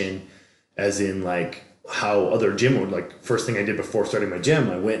education, as in like how other gym would, like first thing I did before starting my gym,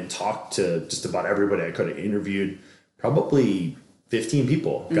 I went and talked to just about everybody I could have interviewed, probably 15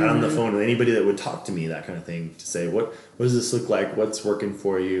 people, got on the phone with anybody that would talk to me, that kind of thing, to say, what does this look like? What's working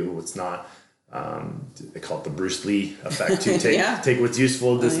for you? What's not? They call it the Bruce Lee effect, to take what's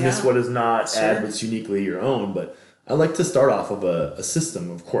useful, dismiss what is not, add what's uniquely your own. But I like to start off of a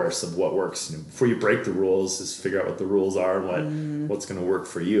system, of course, of what works. Before you break the rules, just figure out what the rules are and what's going to work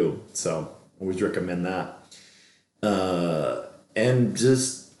for you. So always recommend that. And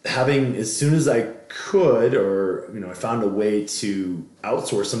just having, as soon as I could, or, I found a way to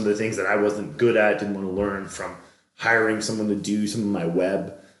outsource some of the things that I wasn't good at, didn't want to learn, from hiring someone to do some of my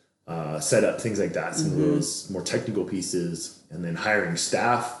web setup, things like that, some of those more technical pieces, and then hiring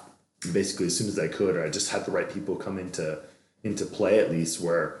staff basically as soon as I could, or I just had the right people come into play, at least,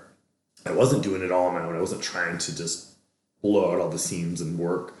 where I wasn't doing it all on my own. I wasn't trying to just blow out all the seams and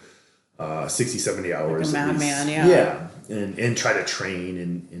work 60, 70 hours. Like a madman, yeah. And try to train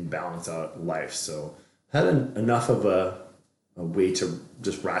and balance out life. So had enough of a way to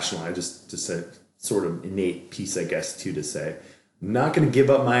just rationalize, just a sort of innate piece, I guess, to say, I'm not going to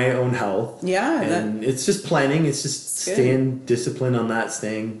give up my own health. Yeah. And it's just planning. It's just staying disciplined on that,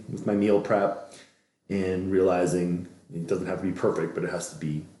 staying with my meal prep, and realizing it doesn't have to be perfect, but it has to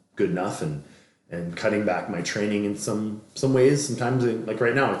be good enough, and cutting back my training in some ways. Sometimes, like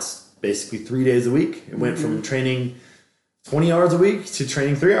right now, it's basically 3 days a week. It went from training 20 hours a week to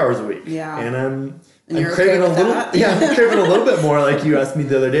training 3 hours a week. Yeah. And I'm craving a little, I'm craving a little bit more. Like you asked me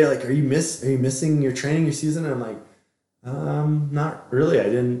the other day, like, are you missing your training, your season? And I'm like, not really. I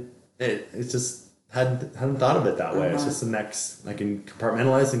didn't, it just hadn't thought of it that way. It's just the next, I can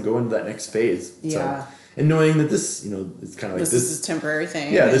compartmentalize and go into that next phase. Yeah. So, and knowing that this, it's kind of like this is a temporary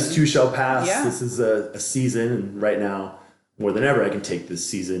thing. Yeah. This too shall pass. Yeah. This is a season. And right now, more than ever, I can take this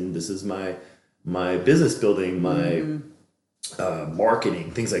season. This is my business building, my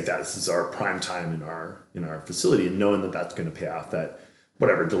marketing, things like that. This is our prime time in our facility, and knowing that that's going to pay off, that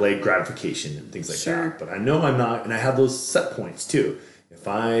whatever delayed gratification and things like that. But I know I'm not, and I have those set points too. If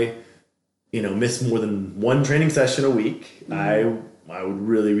I miss more than one training session a week, I would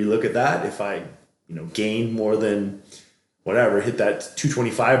really relook at that. If I gain more than whatever, hit that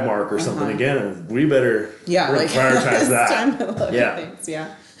 225 mark or something again, we better prioritize that. Time to look at things,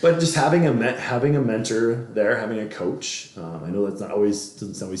 But just having a mentor there, having a coach, I know that's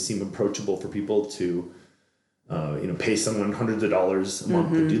doesn't always seem approachable for people to, pay someone hundreds of dollars a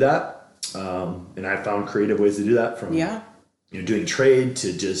month to do that. And I found creative ways to do that, from doing trade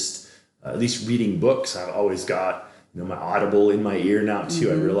to just at least reading books. I've always got my Audible in my ear now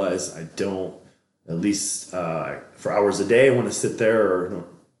too. I realize I don't, at least for hours a day, I want to sit there, or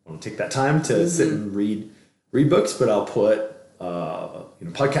want to take that time to sit and read books, but I'll put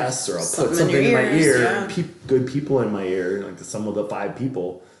podcasts, or I'll put something in my ear, and good people in my ear, like the sum of the 5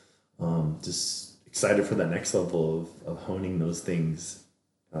 people. Just excited for that next level of honing those things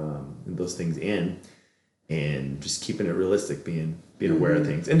in, and just keeping it realistic, being aware of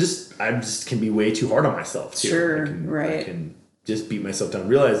things, and I just can be way too hard on myself too. Sure, I can just beat myself down,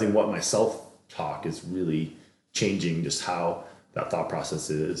 realizing what my self-talk is really changing, just how that thought process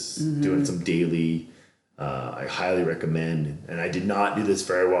is. Doing some daily, I highly recommend, and I did not do this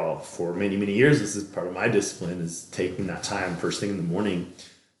very well for many, many years. This is part of my discipline, is taking that time first thing in the morning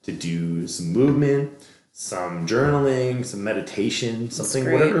to do some movement, some journaling, some meditation,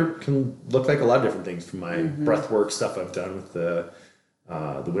 something, whatever can look like a lot of different things, from my breath work stuff I've done with the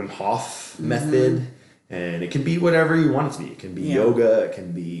Wim Hof method. And it can be whatever you want it to be. It can be yoga, it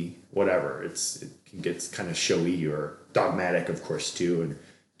can be whatever. It can get kind of showy or dogmatic, of course, too, and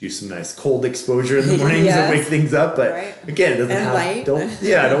do some nice cold exposure in the mornings and wake things up. But again, it doesn't have,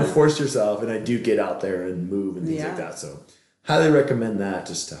 don't force yourself. And I do get out there and move and things like that. So highly recommend that,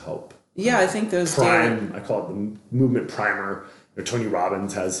 just to help. I think those I call it the movement primer. Tony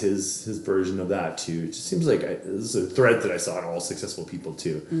Robbins has his version of that too. It just seems like this is a thread that I saw in all successful people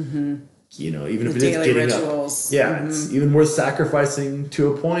too. Even if it is getting rituals. Up, it's even worth sacrificing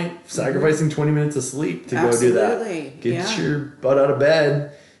to a point, sacrificing 20 minutes of sleep to go do that. Get your butt out of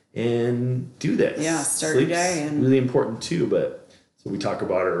bed and do this. Yeah, start Sleep's your day. And really important too, but so we talk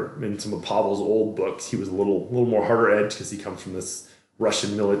about her in some of Pavel's old books. He was a little more harder edge because he comes from this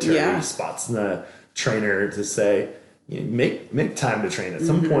Russian military. Yeah. Spots in the trainer to say, make time to train. At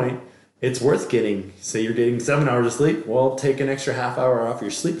some point, it's worth getting. Say you're getting 7 hours of sleep. Well, take an extra half hour off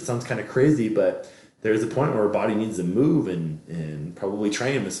your sleep. It sounds kind of crazy, but there's a point where our body needs to move and probably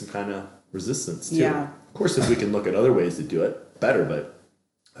train with some kind of resistance too. Yeah. Of course, if we can look at other ways to do it, better. But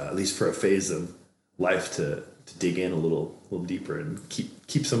at least for a phase of life to dig in a little deeper and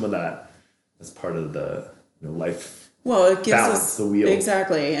keep some of that as part of the life. Well, it gives balance, us the wheel.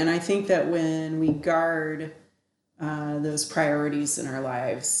 Exactly, and I think that when we guard those priorities in our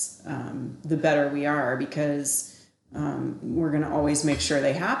lives, the better we are, because we're going to always make sure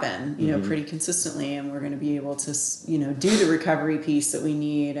they happen, pretty consistently, and we're going to be able to, do the recovery piece that we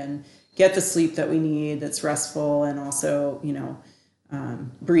need and get the sleep that we need that's restful, and also,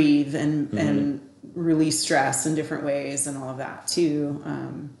 breathe and release stress in different ways and all of that too.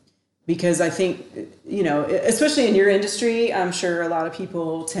 Because I think, especially in your industry, I'm sure a lot of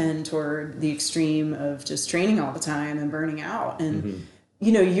people tend toward the extreme of just training all the time and burning out. And,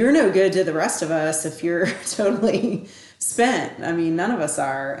 you're no good to the rest of us if you're totally spent. I mean, none of us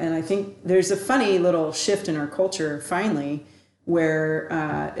are. And I think there's a funny little shift in our culture, finally,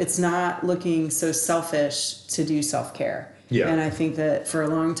 where it's not looking so selfish to do self-care. Yeah. And I think that for a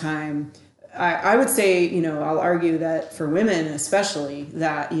long time, I would say, I'll argue that for women especially,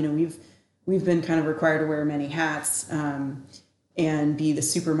 that, we've been kind of required to wear many hats and be the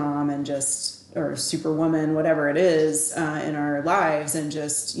super mom and or super woman, whatever it is in our lives, and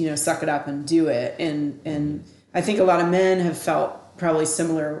just, suck it up and do it. And I think a lot of men have felt probably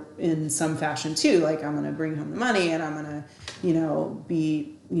similar in some fashion too. Like, I'm going to bring home the money and I'm going to,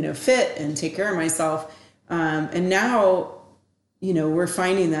 be, fit and take care of myself. And now, we're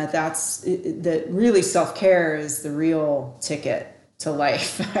finding that really self-care is the real ticket to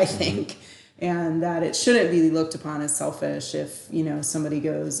life, I think, and that it shouldn't be looked upon as selfish if, somebody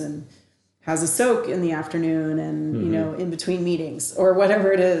goes and has a soak in the afternoon and, in between meetings or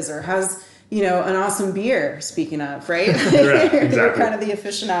whatever it is, or has, an awesome beer, speaking of, right? Right, exactly. You're kind of the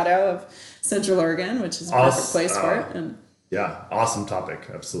aficionado of Central Oregon, which is a perfect place for it. And yeah, awesome topic.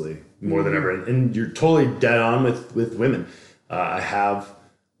 Absolutely. More than ever. And you're totally dead on with women. I have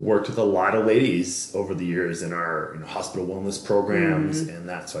worked with a lot of ladies over the years in our hospital wellness programs and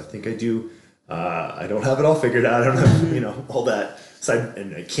that. So I think I do. I don't have it all figured out. I don't have all that side,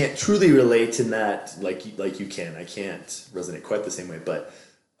 and I can't truly relate in that like you can. I can't resonate quite the same way, but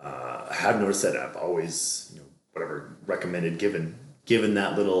I have noticed that I've always whatever recommended given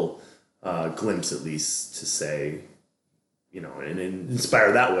that little glimpse at least to say and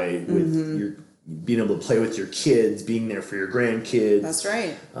inspire that way with your. Being able to play with your kids, being there for your grandkids. That's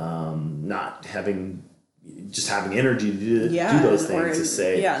right. Not having energy to do those things.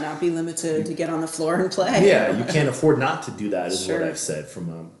 Not be limited to get on the floor and play. Yeah, you can't afford not to do that, is what I've said. It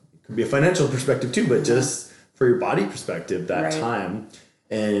could be a financial perspective too, but just for your body perspective, that time.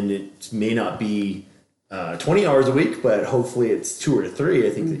 And it may not be 20 hours a week, but hopefully it's 2 or 3.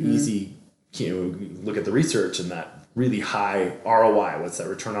 I think the easy, look at the research and that really high ROI. What's that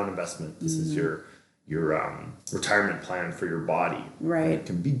return on investment? This is your retirement plan for your body. Right. And it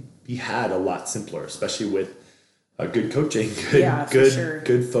can be had a lot simpler, especially with good coaching,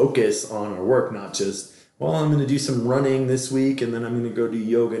 good focus on our work, not just, well, I'm going to do some running this week and then I'm going to go do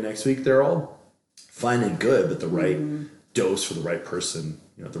yoga next week. They're all fine and good, but the right dose for the right person,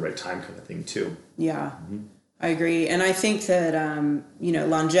 at the right time kind of thing too. Yeah, I agree. And I think that,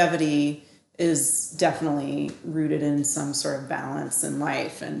 longevity is definitely rooted in some sort of balance in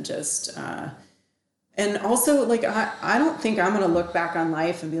life, and just and also, like, I don't think I'm gonna look back on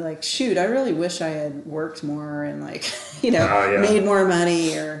life and be like, shoot, I really wish I had worked more and made more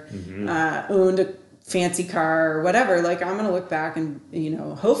money or owned a fancy car or whatever. Like, I'm gonna look back and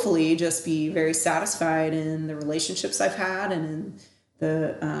hopefully just be very satisfied in the relationships I've had and in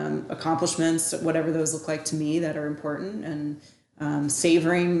the accomplishments, whatever those look like to me that are important, and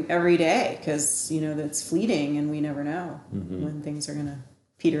savoring every day, because that's fleeting and we never know when things are gonna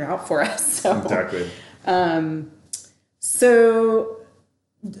peter out for us. So exactly. So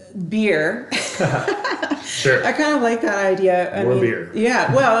beer. Sure. I kind of like that idea. More beer.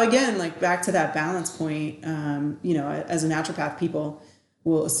 Yeah. Well, again, like back to that balance point. As a naturopath, people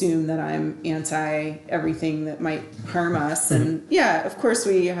will assume that I'm anti everything that might harm us. And yeah, of course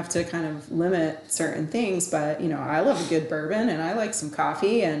we have to kind of limit certain things, but I love a good bourbon and I like some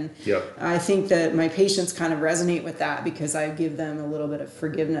coffee. And Yep. I think that my patients kind of resonate with that because I give them a little bit of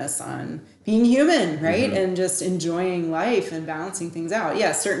forgiveness on being human, right? And just enjoying life and balancing things out.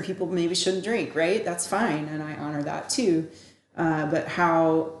 Yeah, certain people maybe shouldn't drink, right? That's fine. And I honor that too. But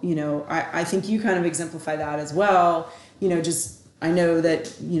how, I think you kind of exemplify that as well. I know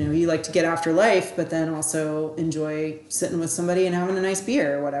that, you like to get after life, but then also enjoy sitting with somebody and having a nice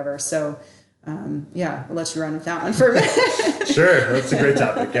beer or whatever. So, I'll let you run with that one for a minute. Sure. That's a great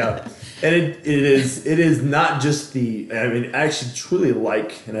topic. Yeah. And it is not just I actually truly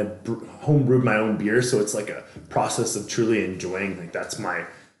like, and I home brewed my own beer. So it's like a process of truly enjoying, like that's my,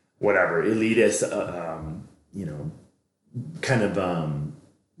 whatever, elitist, kind of,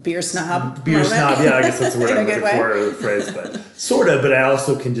 beer snob. Beer snob, yeah, I guess that's the word I'm looking for, or the phrase, but sort of. But I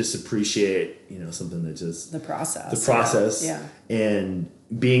also can just appreciate, something that just the process. Yeah. And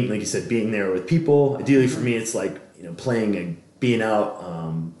being, like you said, being there with people. Ideally for me, it's like playing and being out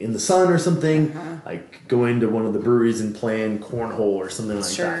in the sun or something. Like going to one of the breweries and playing cornhole or something like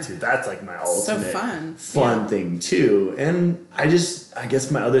that too. That's like my ultimate fun thing too. And I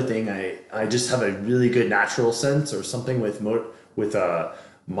guess my other thing, I just have a really good natural sense or something with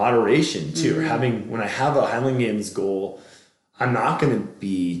moderation too. Or when I have a Highland Games goal, I'm not going to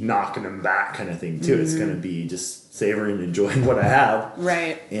be knocking them back kind of thing too. It's going to be just savoring and enjoying what I have.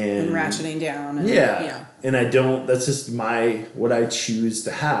 Right. And ratcheting down. And, And that's just what I choose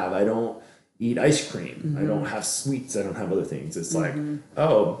to have. I don't eat ice cream. I don't have sweets. I don't have other things. It's like,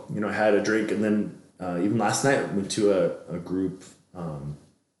 I had a drink. And then even last night I went to a group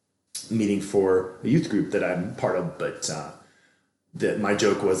meeting for a youth group that I'm part of, but that my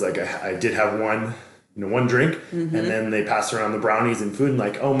joke was like I did have one drink, and then they pass around the brownies and food, and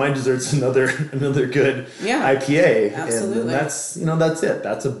like, oh, my dessert's another good IPA, absolutely. And that's it.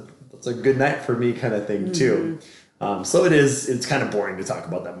 That's a good night for me, kind of thing too. So it's kind of boring to talk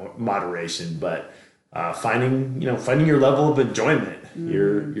about that moderation, but finding your level of enjoyment,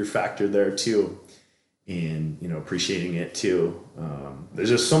 your factor there too, and appreciating it too. There's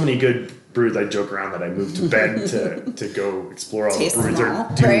just so many good brews. I joke around that I moved to Bend to go explore all Taste the brews them all,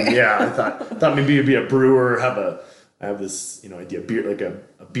 they're doing. right? Yeah, I thought maybe you'd be a brewer, I have this idea, beer, like a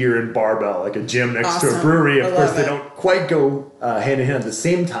beer and barbell, like a gym next to a brewery. Of course, they don't quite go hand in hand at the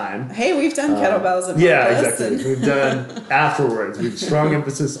same time. Hey, we've done kettlebells at exactly. We've done afterwards. We've strong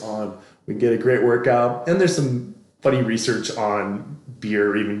emphasis on we get a great workout, and there's some funny research on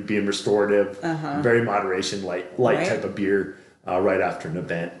beer even being restorative, very moderation, light type of beer. Right after an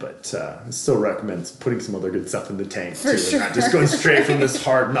event, but I still recommend putting some other good stuff in the tank too, and not just going straight from this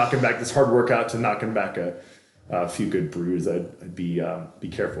hard workout to knocking back a few good brews. I'd be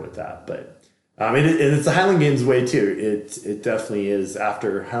careful with that, but it's the Highland Games way too. It definitely is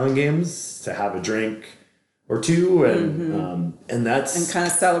after Highland Games to have a drink or two, and that's and kind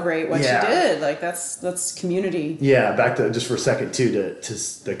of celebrate what you did. Like that's community. Yeah, back to just for a second too.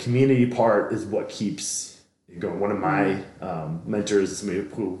 To the community part is what keeps going. One of my mentors is somebody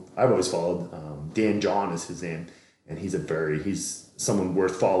who I've always followed. Dan John is his name, and he's someone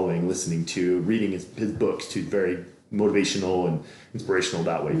worth following, listening to, reading his books too. Very motivational and inspirational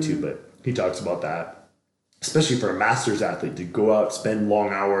that way too. But he talks about that, especially for a masters athlete, to go out, spend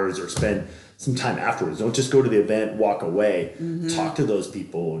long hours, or spend some time afterwards. Don't just go to the event, walk away. Talk to those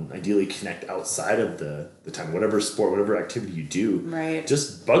people, and ideally connect outside of the time, whatever sport, whatever activity you do. Right.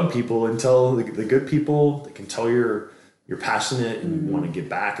 Just bug people until the good people that can tell you're passionate and you want to give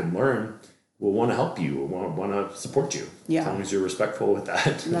back and learn will want to help you, will want to support you. Yeah. As long as you're respectful with that.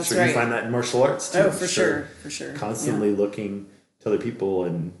 That's I'm sure right. you find that in martial arts too. Oh, for sure. Constantly looking to other people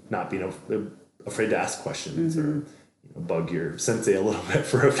and not being afraid to ask questions or bug your sensei a little bit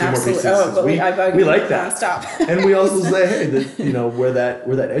for a few more pieces. But we like that. Stop. And we also say, hey, where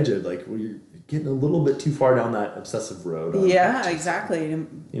that edge is, like, you're getting a little bit too far down that obsessive road. Yeah, exactly.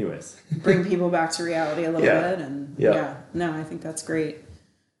 Anyways, bring people back to reality a little bit, and no, I think that's great.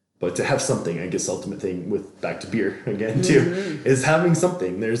 But to have something, I guess, ultimate thing with back to beer again too, is having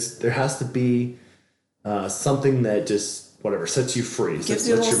something. There has to be something that just whatever sets you free, gives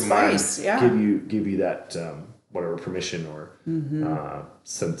you a little space, give you that whatever permission or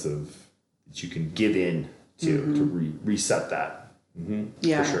sense of that you can give in to reset that.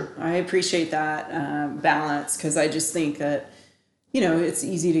 Yeah, for sure. I appreciate that balance, because I just think that it's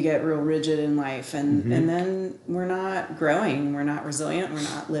easy to get real rigid in life, and then we're not growing, we're not resilient, we're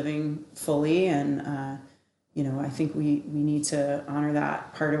not living fully, and I think we need to honor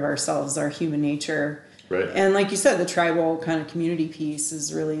that part of ourselves, our human nature. Right. And like you said, the tribal kind of community piece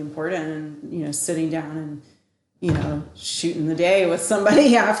is really important. And, you know, sitting down and, you know, shooting the day with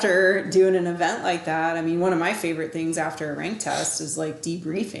somebody after doing an event like that. I mean, one of my favorite things after a rank test is like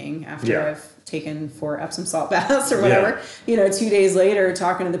debriefing after I've taken 4 Epsom salt baths or whatever. You know, 2 days later,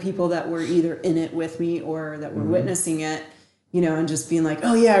 talking to the people that were either in it with me or that were witnessing it, you know, and just being like,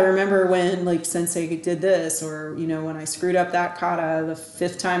 oh yeah, I remember when like Sensei did this, or, you know, when I screwed up that kata the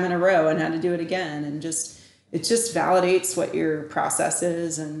 5th time in a row and had to do it again. And just, it just validates what your process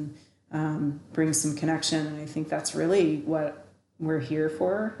is and brings some connection. And I think that's really what we're here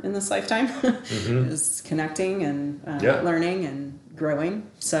for in this lifetime is connecting and learning and growing.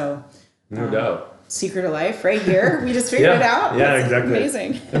 So no doubt. Secret of life right here. We just figured it out. Yeah, That's exactly.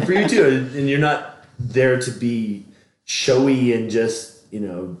 amazing. And for you too. And you're not there to be showy and just, you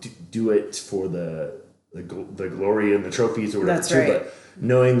know, do it for the glory and the trophies or whatever. That's right. But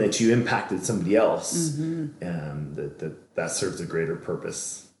knowing that you impacted somebody else, that serves a greater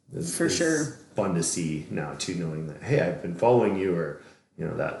purpose. For sure. Fun to see now too, knowing that, hey, I've been following you, or, you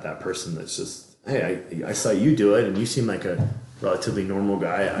know, that person that's just, hey, I saw you do it and you seem like a relatively normal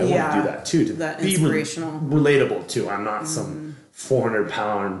guy. I want to do that too, to that be inspirational, relatable too. I'm not some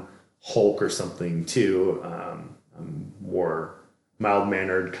 400-pound Hulk or something too. I'm more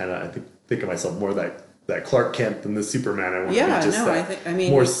mild-mannered, kind of. I think of myself more that Clark Kent than the Superman. I want to be just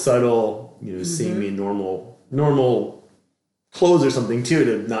more subtle. You know, seeing me in normal clothes or something too,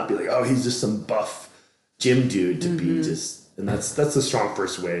 to not be like, oh, he's just some buff gym dude. To be just, and that's a strong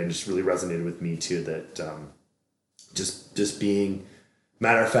first way, and just really resonated with me too. That just being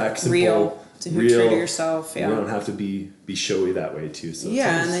matter of fact, simple, real, true to yourself. Yeah, you don't have to be showy that way too. So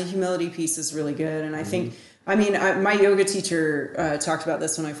and the humility piece is really good. And I think, I mean, my yoga teacher talked about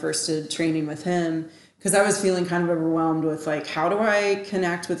this when I first did training with him, because I was feeling kind of overwhelmed with like, how do I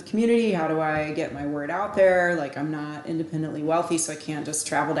connect with community? How do I get my word out there? Like, I'm not independently wealthy, so I can't just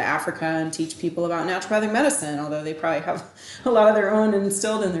travel to Africa and teach people about naturopathic medicine, although they probably have a lot of their own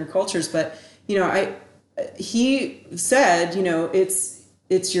instilled in their cultures. But, you know, he said, you know,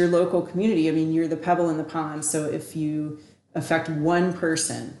 it's your local community. I mean, you're the pebble in the pond. So if you affect one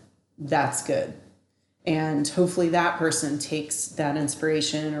person, that's good. And hopefully that person takes that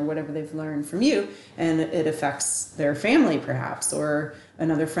inspiration or whatever they've learned from you, and it affects their family perhaps, or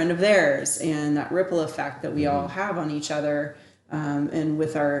another friend of theirs, and that ripple effect that we all have on each other, and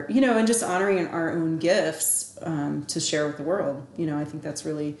with our, you know, and just honoring our own gifts to share with the world. You know, I think that's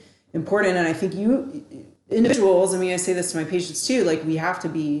really important. And I think you individuals, I mean, I say this to my patients too, like we have to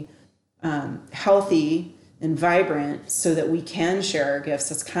be healthy and vibrant so that we can share our gifts.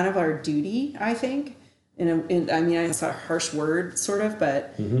 That's kind of our duty, I think. I mean, it's a harsh word, sort of,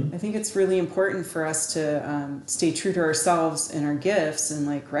 but I think it's really important for us to stay true to ourselves and our gifts, and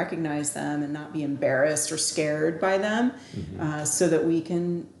like recognize them and not be embarrassed or scared by them, so that we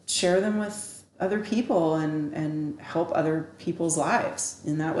can share them with other people and help other people's lives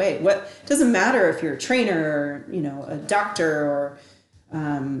in that way. What doesn't matter if you're a trainer or, you know, a doctor or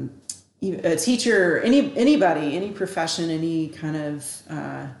a teacher, anybody, any profession, any kind of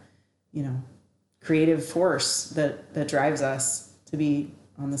you know, creative force that drives us to be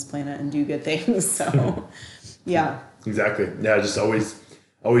on this planet and do good things. So yeah, exactly. Yeah, just always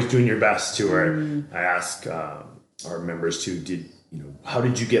doing your best too. Or I ask our members too, how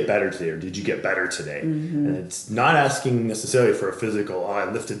did you get better today, or did you get better today? And it's not asking necessarily for a physical, I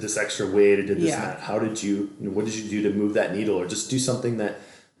lifted this extra weight or did this and that. How did what did you do to move that needle, or just do something that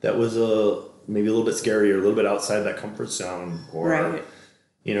was maybe a little bit scary or a little bit outside that comfort zone, or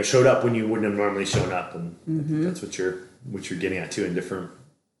you know, showed up when you wouldn't have normally shown up. And I think that's what you're getting at too, in different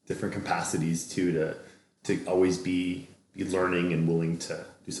capacities too, to always be learning and willing to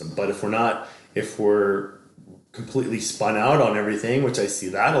do something. But if we're completely spun out on everything, which I see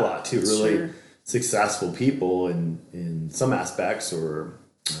that a lot too, really successful people in some aspects, or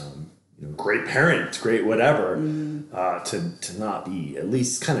great parent, great whatever, to not be at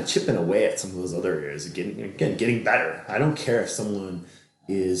least kind of chipping away at some of those other areas, getting better. I don't care if someone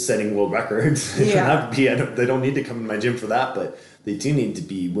is setting world records. They don't need to come to my gym for that, but they do need to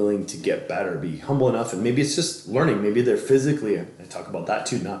be willing to get better, be humble enough. And maybe it's just learning. Maybe they're physically, I talk about that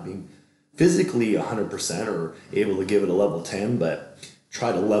too, not being physically 100% or able to give it a level 10, but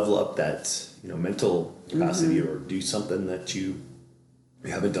try to level up that, mental capacity, or do something that you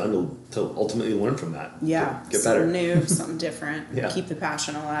haven't done to ultimately learn from that. Yeah. Get better. Something new, something different. Keep the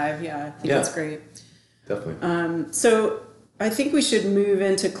passion alive. Yeah. I think that's great. Definitely. So I think we should move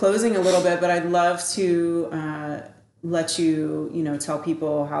into closing a little bit, but I'd love to let you, tell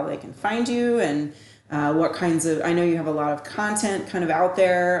people how they can find you and what kinds of, I know you have a lot of content kind of out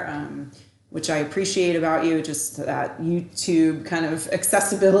there, which I appreciate about you, just that YouTube kind of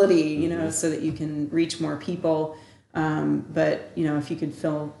accessibility, you know, so that you can reach more people. But, you know, if you could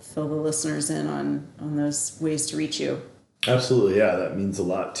fill the listeners in on those ways to reach you. Absolutely. Yeah. That means a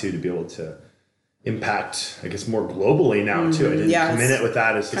lot too, to be able to impact, I guess, more globally now too. I didn't come in it with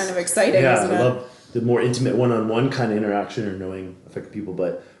that. It's just kind of exciting. Yeah. Isn't I it? love the more intimate one-on-one kind of interaction or knowing affected people,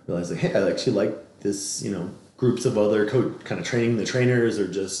 but realize like, hey, I actually like this, you know, groups of other kind of training the trainers or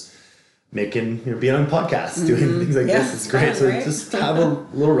just making, you know, being on podcasts, doing things like this. It's great. Fun, So right? just have a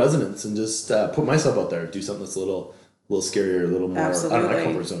little resonance and just put myself out there, do something that's a little scarier, a little more out of my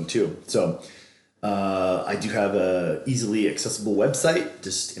comfort zone too. So I do have a easily accessible website,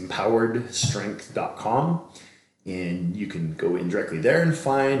 just empoweredstrength.com. And you can go in directly there and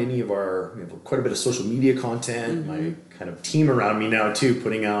find any of we have quite a bit of social media content, my kind of team around me now too,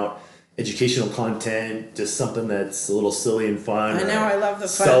 putting out educational content, just something that's a little silly and fun. I know, I love the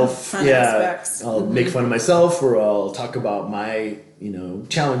fun aspects. I'll make fun of myself, or I'll talk about my, you know,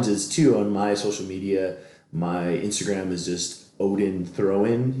 challenges too on my social media. My Instagram is just Odin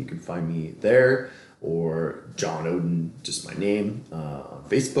Throw-In. You can find me there, or John Odin, just my name. On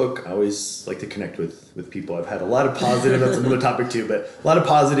Facebook, I always like to connect with people. I've had a lot of positive, that's another topic too, but a lot of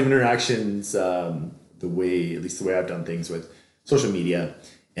positive interactions, at least the way I've done things with social media.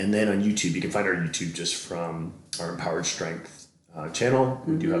 And then on YouTube, you can find our YouTube just from our Empowered Strength channel.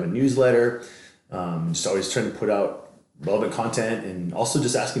 We do have a newsletter. Just always trying to put out relevant content, and also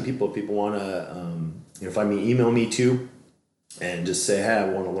just asking people if people want to, find me, email me too, and just say, hey, I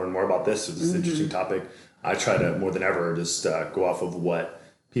want to learn more about this or this interesting topic. I try to, more than ever, just go off of what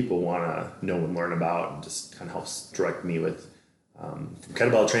people want to know and learn about, and just kind of helps direct me with from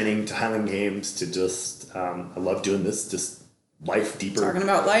kettlebell training to Highland Games to just, I love doing this, just life deeper. Talking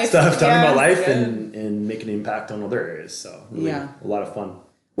about life. About life and making an impact on other areas. So really a lot of fun.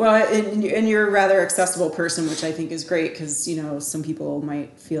 Well, and you're a rather accessible person, which I think is great, because, you know, some people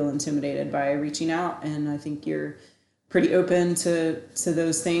might feel intimidated by reaching out, and I think you're pretty open to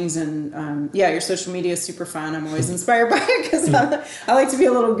those things. And your social media is super fun. I'm always inspired by it, because I like to be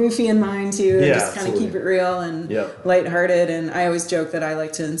a little goofy in mine too, and just kind of keep it real and lighthearted. And I always joke that I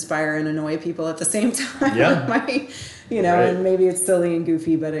like to inspire and annoy people at the same time. And maybe it's silly and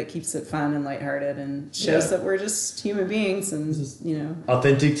goofy, but it keeps it fun and lighthearted and shows that we're just human beings and, you know.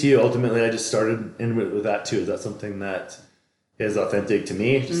 Authentic to you. Ultimately, I just started in with that too. Is that something that is authentic to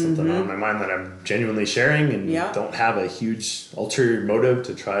me? Just something on my mind that I'm genuinely sharing, and don't have a huge ulterior motive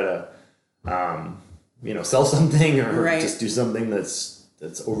to try to, sell something or just do something that's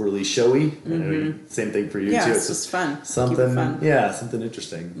overly showy. Same thing for you too. It's just fun. Something something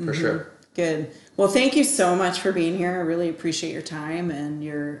interesting for sure. Good. Well, thank you so much for being here. I really appreciate your time and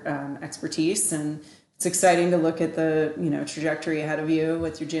your expertise, and it's exciting to look at the trajectory ahead of you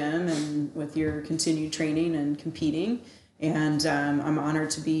with your gym and with your continued training and competing. And I'm honored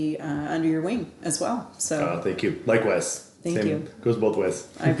to be under your wing as well. So thank you. Likewise. Thank you. Goes both ways.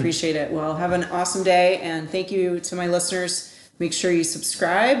 I appreciate it. Well, have an awesome day, and thank you to my listeners. Make sure you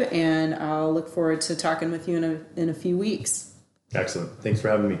subscribe, and I'll look forward to talking with you in a few weeks. Excellent. Thanks for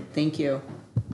having me. Thank you.